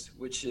Boys,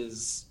 which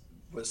was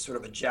sort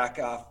of a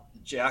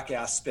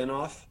Jackass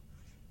spinoff.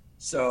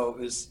 So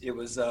it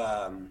was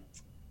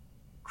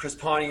Chris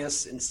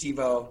Pontius and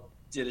Steve-O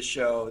did a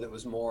show that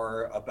was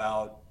more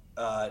about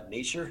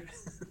nature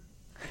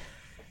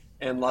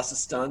and lots of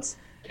stunts.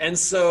 And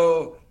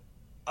so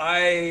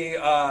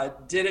I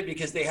did it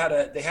because they had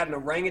an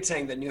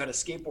orangutan that knew how to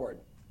skateboard.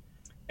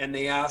 And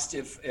they asked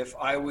if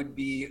I would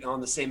be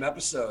on the same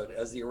episode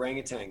as the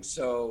orangutan.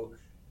 So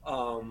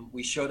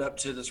we showed up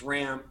to this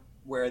ramp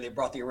where they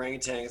brought the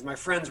orangutan. It's my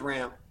friend's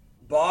ramp.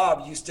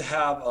 Bob used to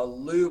have a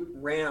loop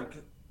ramp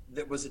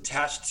that was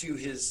attached to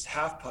his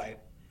half pipe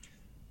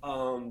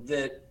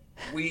that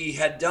we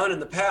had done in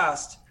the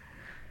past,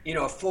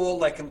 a full,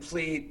 like,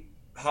 complete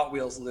Hot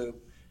Wheels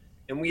loop.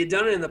 And we had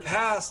done it in the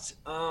past,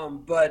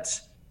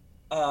 but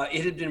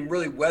it had been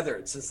really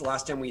weathered since the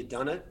last time we had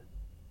done it.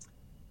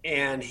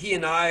 And he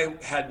and I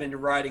had been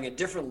riding a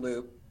different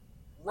loop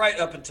right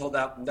up until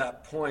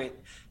that point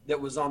that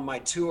was on my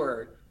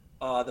tour,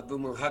 the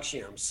Boom Boom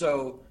Haksham.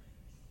 So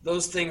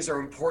those things are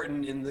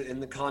important in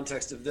the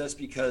context of this,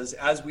 because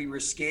as we were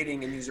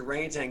skating in these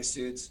orangutan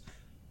suits,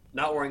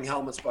 not wearing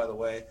helmets, by the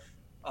way,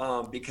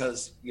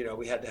 because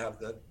we had to have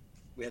the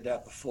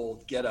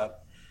full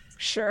getup.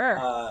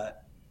 Sure.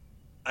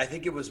 I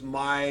think it was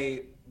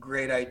my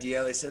great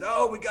idea. They said,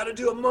 "Oh, we got to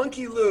do a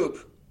monkey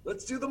loop.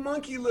 Let's do the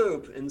monkey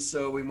loop." And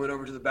so we went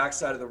over to the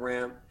backside of the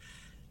ramp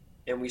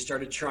and we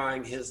started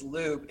trying his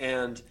loop.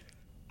 And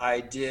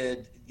I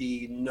did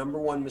the number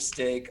one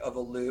mistake of a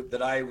loop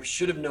that I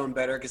should have known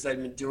better, because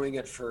I'd been doing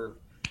it for,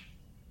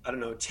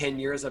 10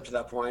 years up to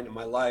that point in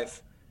my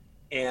life.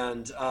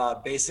 And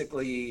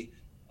basically,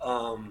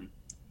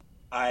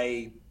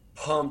 I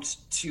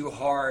pumped too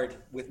hard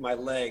with my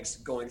legs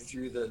going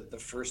through the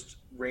first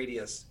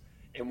radius.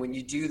 And when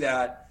you do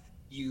that,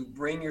 you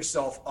bring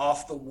yourself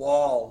off the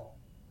wall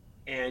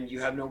and you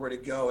have nowhere to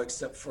go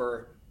except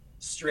for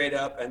straight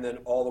up and then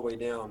all the way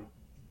down.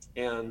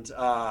 And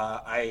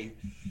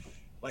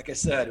like I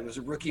said, it was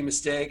a rookie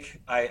mistake.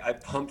 I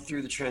pumped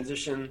through the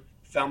transition,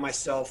 found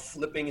myself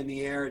flipping in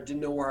the air,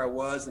 didn't know where I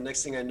was. The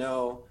next thing I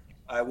know,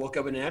 I woke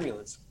up in an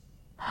ambulance.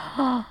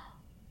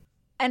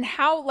 And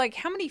how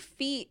many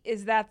feet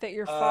is that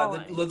you're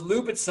falling? The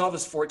loop itself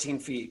is 14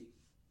 feet.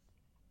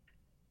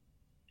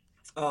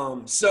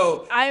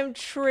 So I'm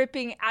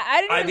tripping.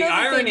 I didn't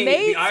know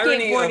the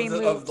irony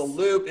of the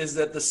loop is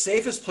that the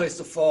safest place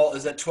to fall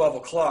is at 12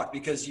 o'clock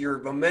because your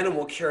momentum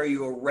will carry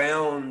you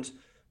around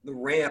the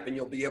ramp and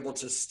you'll be able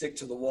to stick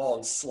to the wall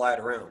and slide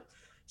around.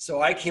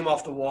 So I came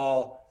off the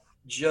wall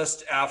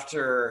just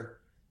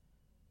after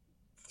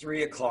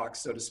 3 o'clock,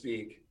 so to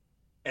speak.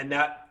 And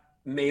that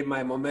made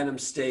my momentum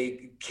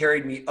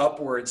carried me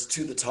upwards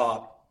to the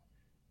top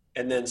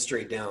and then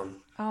straight down.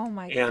 Oh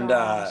my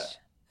gosh.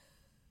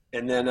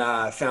 And then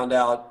I found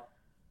out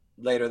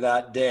later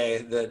that day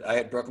that I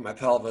had broken my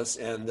pelvis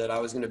and that I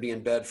was going to be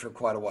in bed for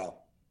quite a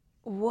while.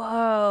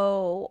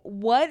 Whoa.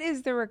 What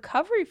is the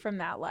recovery from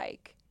that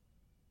like?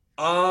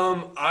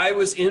 I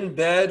was in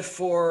bed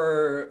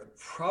for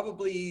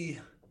probably,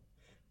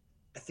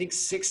 I think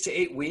 6 to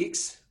 8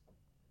 weeks.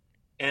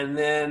 And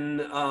then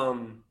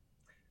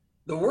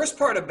the worst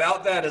part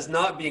about that is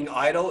not being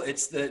idle.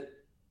 It's that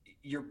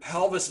your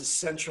pelvis is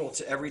central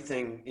to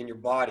everything in your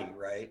body,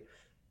 right?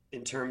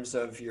 In terms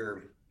of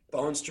your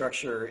bone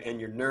structure and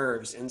your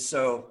nerves. And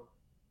so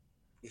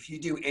if you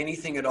do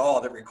anything at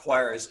all that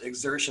requires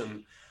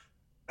exertion,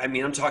 I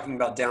mean, I'm talking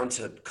about down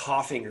to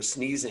coughing or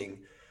sneezing,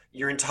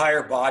 your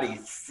entire body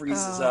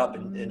freezes up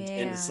and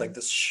it's like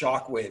this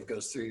shock wave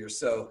goes through you.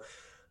 So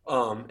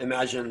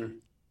imagine,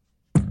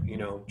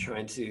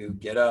 trying to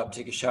get up,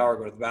 take a shower,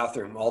 go to the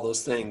bathroom, all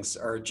those things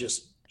are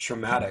just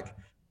traumatic.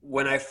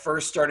 When I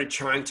first started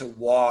trying to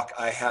walk,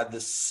 I had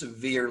this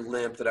severe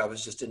limp that I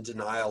was just in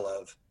denial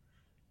of.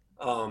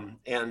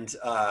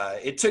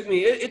 It took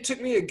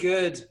me a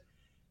good,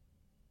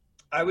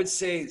 I would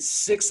say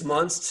 6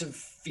 months to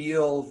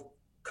feel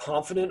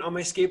confident on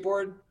my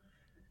skateboard.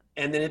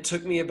 And then it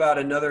took me about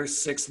another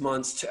 6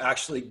 months to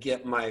actually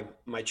get my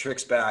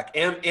tricks back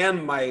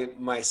and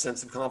my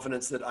sense of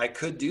confidence that I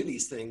could do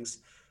these things,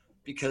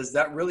 because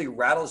that really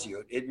rattles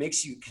you. It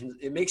makes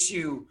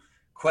you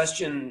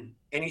question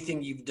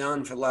anything you've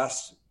done for the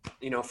last,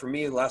 for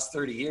me, the last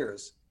 30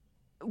 years.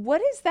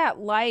 What is that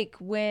like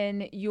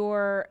when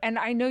and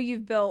I know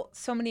you've built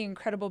so many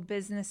incredible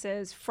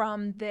businesses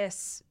from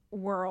this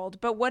world,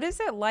 but what is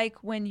it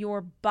like when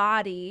your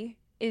body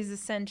is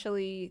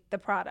essentially the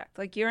product?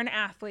 Like, you're an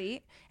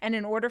athlete, and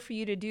in order for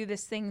you to do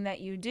this thing that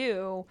you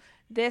do,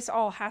 this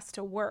all has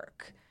to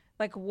work.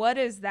 Like, what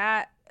is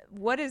that?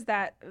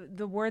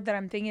 The word that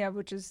I'm thinking of,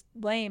 which is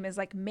lame, is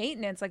like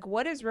maintenance. Like,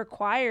 what is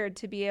required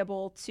to be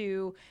able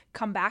to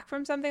come back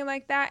from something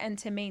like that and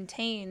to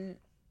maintain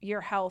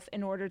your health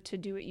in order to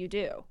do what you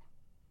do?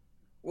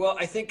 Well,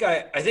 I think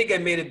I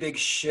made a big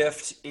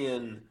shift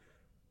in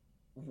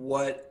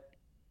what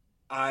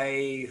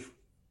I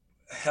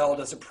held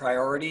as a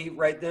priority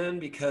right then,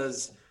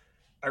 because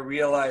I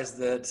realized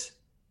that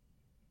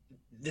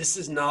this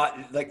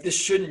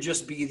shouldn't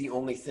just be the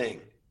only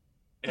thing.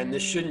 And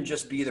this shouldn't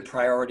just be the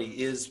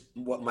priority, is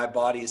what my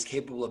body is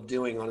capable of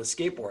doing on a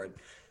skateboard.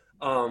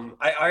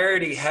 I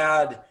already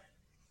had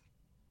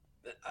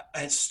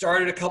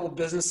started a couple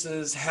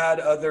businesses, had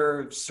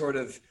other sort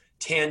of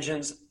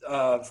tangents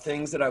of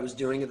things that I was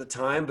doing at the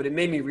time, but it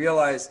made me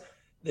realize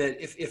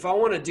that if I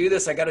want to do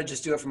this, I got to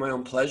just do it for my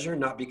own pleasure,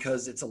 not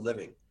because it's a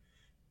living.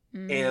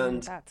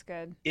 And that's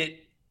good.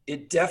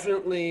 It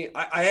definitely,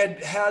 I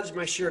had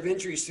my share of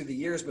injuries through the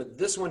years, but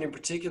this one in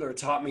particular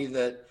taught me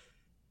that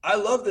I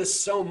love this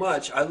so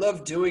much. I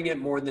love doing it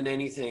more than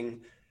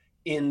anything,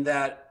 in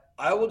that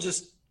I will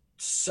just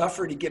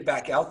suffer to get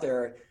back out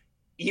there,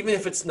 even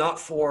if it's not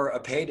for a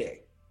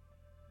payday.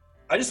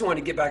 I just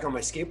wanted to get back on my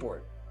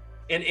skateboard.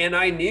 And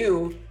I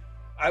knew,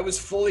 I was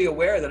fully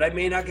aware that I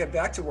may not get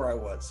back to where I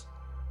was.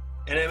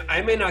 And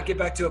I may not get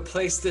back to a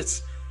place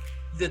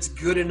that's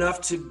good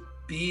enough to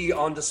be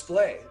on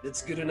display,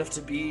 that's good enough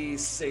to be,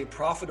 say,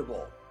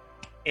 profitable.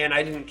 And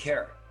I didn't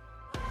care.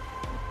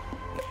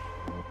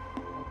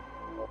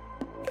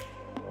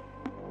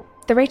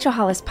 The Rachel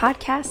Hollis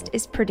podcast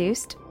is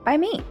produced by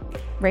me,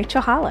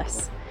 Rachel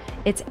Hollis.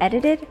 It's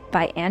edited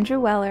by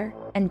Andrew Weller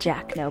and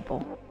Jack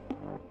Noble.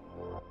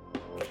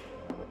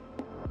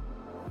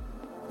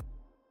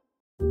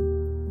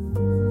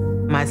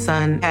 My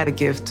son had a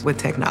gift with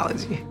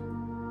technology.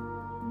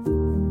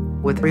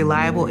 With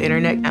reliable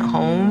internet at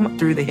home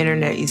through the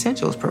Internet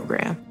Essentials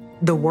program,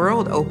 the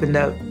world opened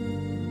up.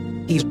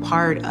 He's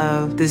part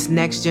of this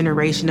next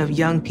generation of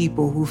young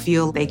people who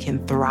feel they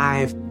can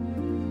thrive.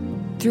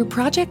 Through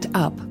Project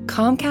UP,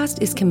 Comcast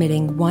is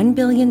committing $1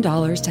 billion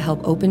to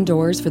help open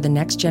doors for the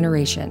next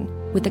generation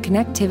with the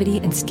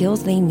connectivity and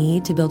skills they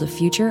need to build a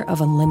future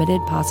of unlimited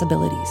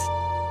possibilities.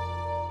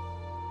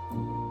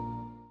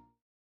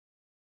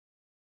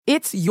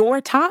 It's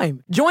your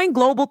time. Join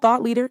global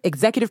thought leader,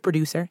 executive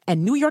producer,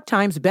 and New York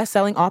Times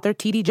bestselling author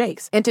T.D.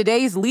 Jakes and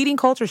today's leading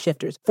culture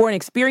shifters for an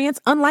experience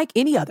unlike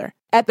any other.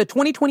 At the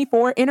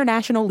 2024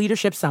 International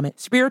Leadership Summit,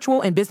 spiritual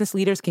and business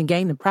leaders can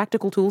gain the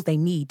practical tools they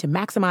need to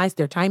maximize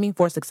their timing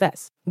for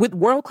success. With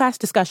world-class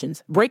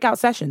discussions, breakout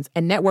sessions,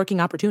 and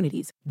networking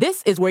opportunities,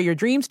 this is where your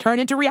dreams turn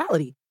into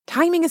reality.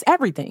 Timing is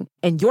everything,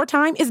 and your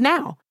time is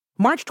now.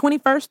 March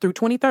 21st through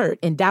 23rd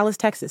in Dallas,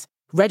 Texas.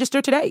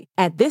 Register today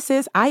at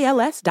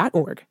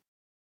thisisils.org.